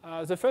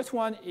 The first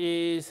one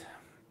is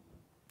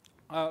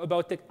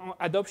about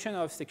adoption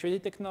of security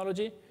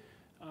technology.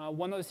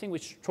 One of the things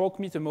which struck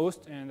me the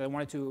most, and I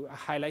wanted to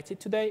highlight it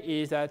today,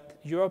 is that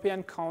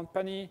European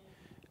companies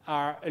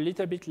are a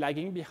little bit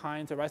lagging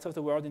behind the rest of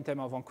the world in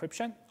terms of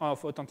encryption,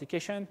 of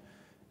authentication,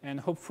 and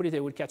hopefully they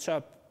will catch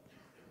up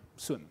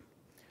soon.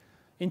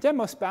 In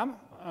terms of spam,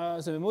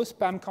 the most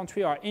spam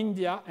countries are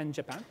India and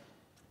Japan.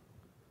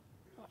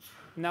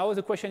 Now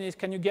the question is,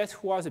 can you guess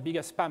who are the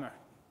biggest spammer?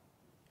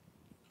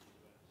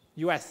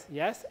 US,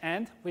 yes,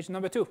 and which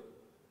number two?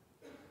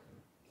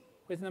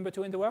 Which is number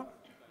two in the world?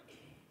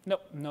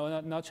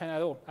 No, not China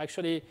at all.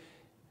 Actually,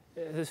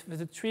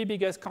 the three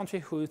biggest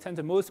countries who send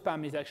the most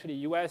spam is actually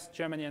US,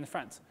 Germany, and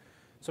France.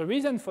 So the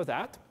reason for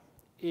that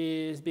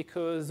is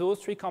because those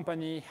three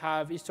companies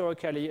have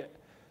historically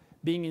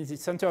being in the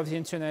center of the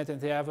internet,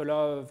 and they have a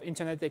lot of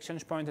internet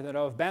exchange points and a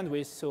lot of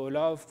bandwidth, so a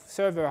lot of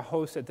servers are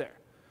hosted there.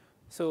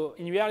 So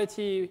in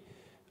reality,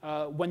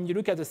 when you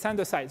look at the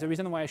sender side, the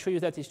reason why I show you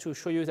that is to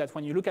show you that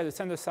when you look at the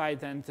sender side,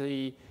 then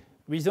the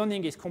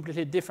reasoning is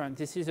completely different.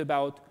 This is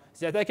about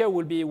the attacker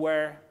will be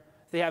where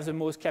they have the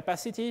most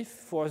capacity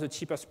for the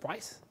cheapest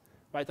price,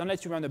 right?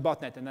 Unless you run a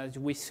botnet, and as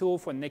we saw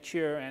for Next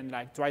and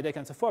like Drydeck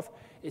and so forth,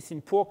 it's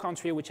in poor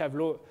countries which have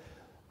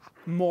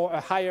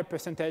a higher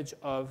percentage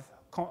of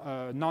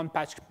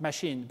non-patched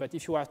machine. But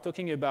if you are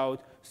talking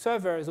about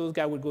servers, those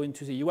guys will go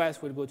into the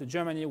US, will go to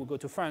Germany, will go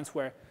to France,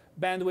 where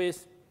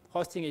bandwidth,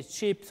 hosting is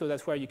cheap, so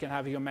that's where you can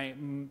have your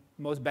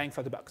most bang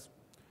for the bucks.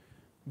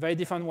 Very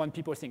different when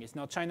people think. It's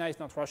not China, it's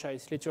not Russia,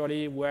 it's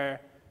literally where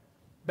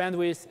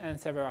bandwidth and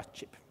server are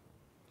cheap.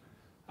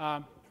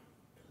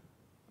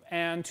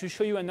 And to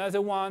show you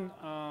another one,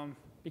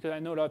 because I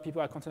know a lot of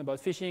people are concerned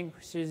about phishing.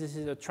 This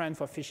is a trend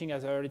for phishing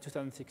as early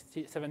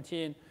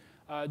 2017.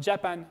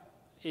 Japan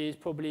is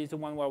probably the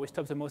one where we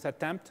stopped the most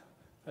attempt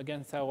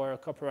against our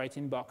corporate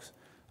inbox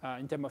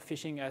in terms of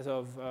phishing as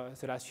of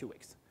the last few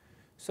weeks.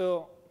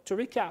 So to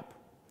recap,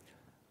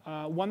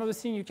 one of the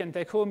things you can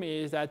take home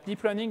is that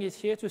deep learning is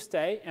here to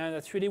stay, and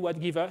that's really what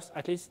gives us,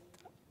 at least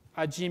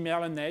at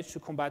Gmail, an edge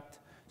to combat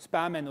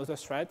spam and other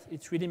threats.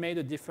 It's really made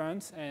a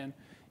difference, and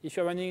if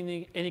you're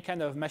running any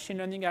kind of machine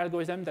learning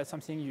algorithm, that's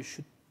something you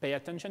should pay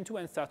attention to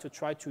and start to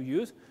try to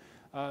use.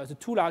 The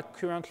tools are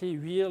currently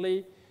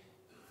really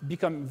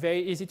become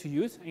very easy to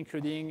use,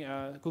 including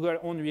Google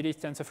own release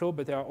TensorFlow,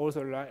 but there are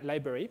also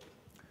library.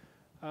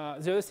 The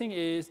other thing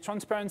is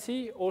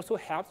transparency also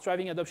helps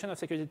driving adoption of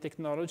security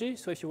technology.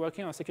 So if you're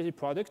working on a security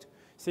product,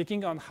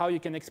 thinking on how you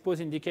can expose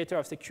indicator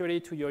of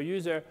security to your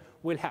user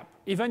will help.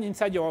 Even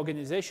inside your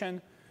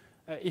organization,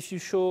 if you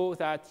show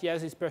that,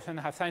 yes, this person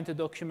has signed a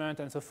document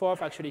and so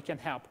forth, actually can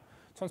help.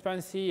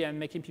 Transparency and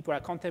making people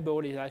accountable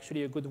is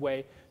actually a good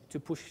way to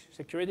push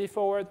security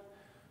forward.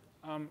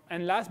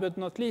 And last but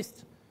not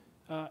least,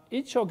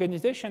 each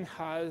organization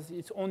has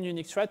its own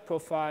unique threat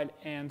profile,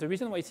 and the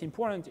reason why it's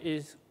important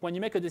is when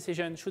you make a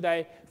decision, should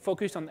I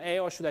focus on A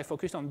or should I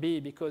focus on B?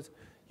 Because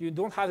you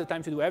don't have the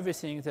time to do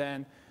everything,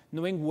 then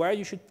knowing where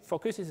you should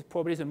focus is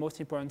probably the most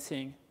important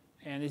thing.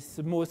 And it's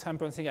the most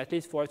important thing, at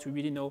least for us, to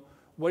really know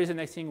what is the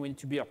next thing we need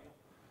to build.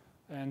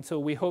 And so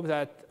we hope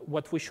that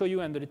what we show you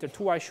and the little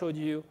tool I showed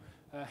you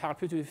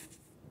help you to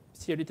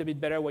see a little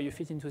bit better where you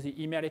fit into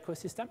the email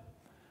ecosystem.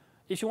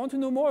 If you want to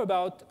know more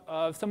about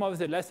some of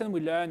the lessons we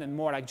learned and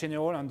more like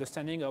general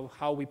understanding of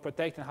how we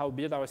protect and how we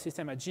build our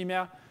system at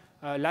Gmail,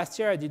 last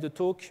year I did a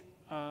talk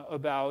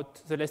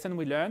about the lesson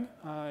we learned.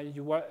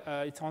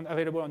 It's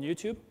available on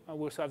YouTube. We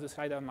also have the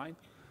slide online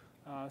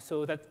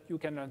so that you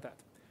can learn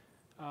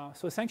that.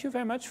 So thank you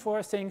very much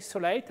for staying so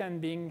late and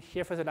being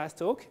here for the last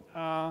talk.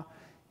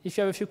 If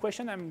you have a few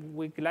questions, I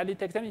will gladly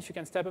take them. If you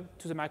can step up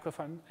to the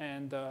microphone,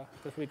 and that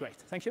would be great.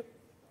 Thank you.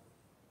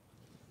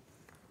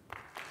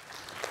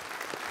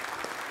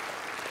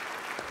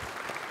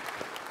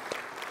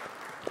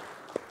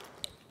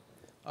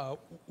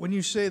 When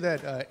you say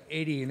that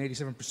 80 and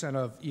 87%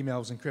 of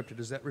email is encrypted,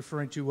 is that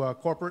referring to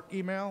corporate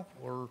email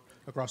or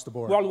across the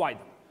board? Worldwide.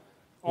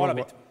 All of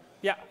it.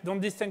 Yeah,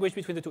 don't distinguish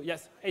between the two.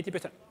 Yes,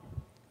 80%.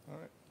 All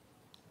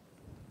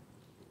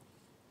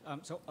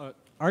right.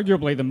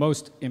 Arguably the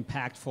most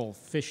impactful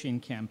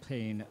phishing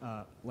campaign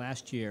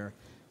last year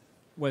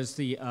was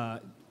the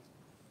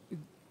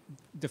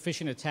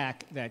phishing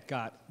attack that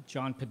got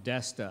John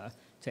Podesta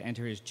to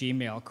enter his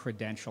Gmail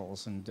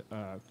credentials and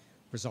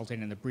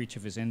resulting in the breach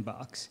of his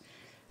inbox.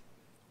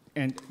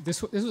 And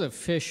this was a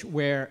phish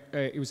where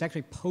it was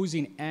actually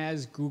posing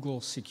as Google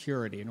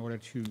security in order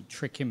to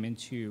trick him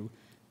into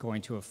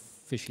going to a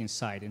phishing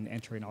site and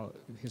entering all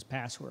his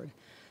password.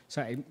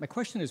 So my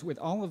question is, with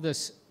all of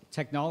this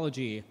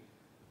technology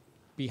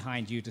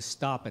behind you to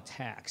stop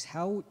attacks,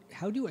 how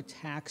do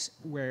attacks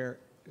where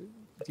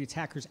the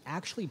attacker's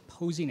actually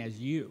posing as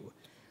you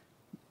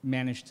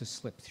manage to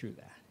slip through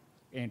that?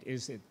 And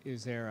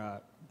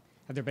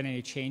have there been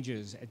any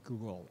changes at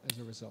Google as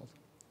a result?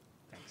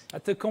 Thanks.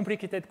 That's a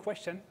complicated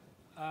question.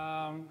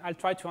 I'll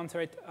try to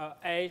answer it.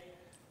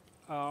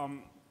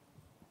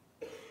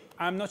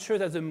 I'm not sure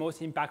that's the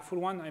most impactful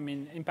one. I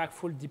mean,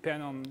 impactful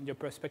depends on your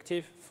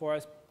perspective. For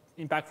us,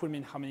 impactful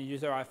means how many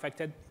users are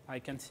affected. I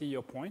can see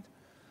your point.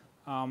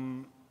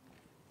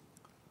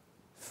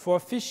 For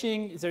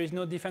phishing, there is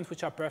no defense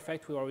which are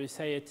perfect. We always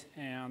say it,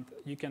 and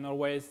you can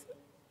always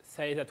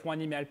say that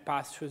one email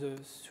passed through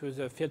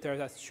the filter.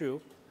 That's true.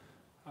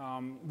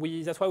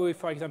 That's why we,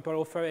 for example,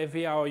 offer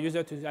our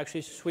user to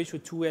actually switch to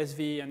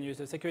 2SV and use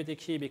the security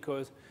key,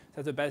 because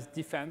that's the best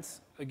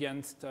defense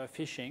against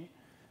phishing.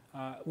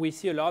 We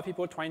see a lot of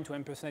people trying to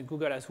impersonate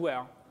Google as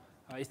well.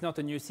 It's not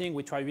a new thing.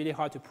 We try really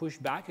hard to push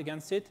back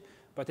against it.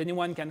 But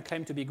anyone can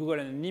claim to be Google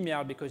in an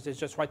email because they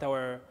just write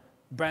our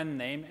brand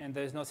name, and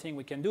there's nothing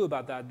we can do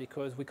about that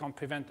because we can't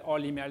prevent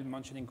all email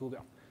mentioning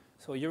Google.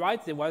 So you're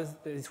right,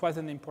 this was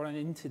an important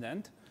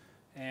incident.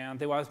 And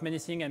there was many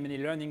things and many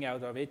learning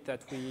out of it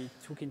that we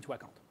took into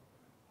account.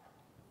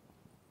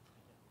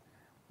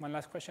 One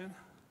last question?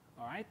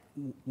 all right?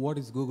 What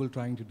is Google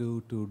trying to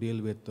do to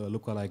deal with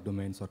lookalike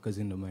domains or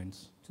cousin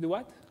domains? To do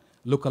what?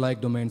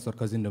 Lookalike domains or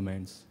cousin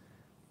domains.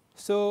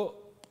 So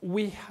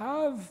we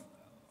have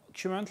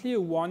currently a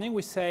warning.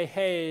 We say,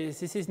 hey,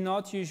 this is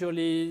not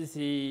usually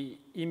the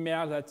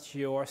email that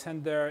your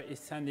sender is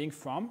sending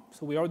from.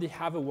 So we already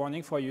have a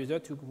warning for a user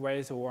to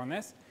raise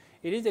awareness.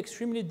 It is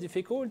extremely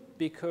difficult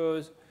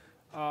because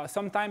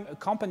sometimes a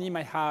company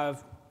might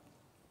have,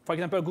 for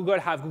example, Google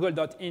have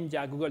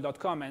google.india,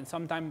 google.com, and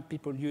sometimes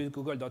people use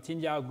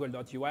google.india,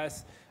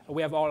 google.us.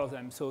 We have all of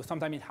them. So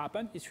sometimes it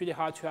happens. It's really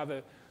hard to have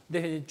a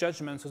definite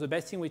judgment. So the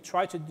best thing we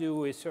try to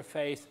do is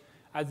surface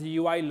at the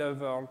UI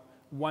level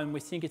when we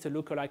think it's a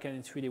lookalike and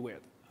it's really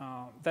weird.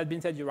 That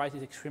being said, you're right,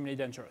 it's extremely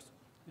dangerous.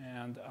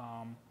 And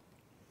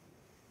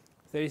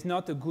there is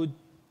not a good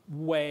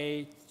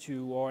way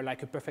to, or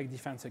like a perfect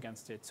defense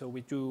against it. So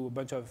we do a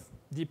bunch of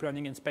deep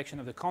learning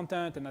inspection of the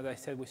content, and as I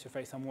said, we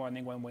surface some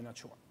warning when we're not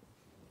sure.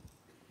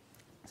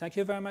 Thank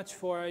you very much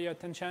for your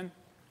attention.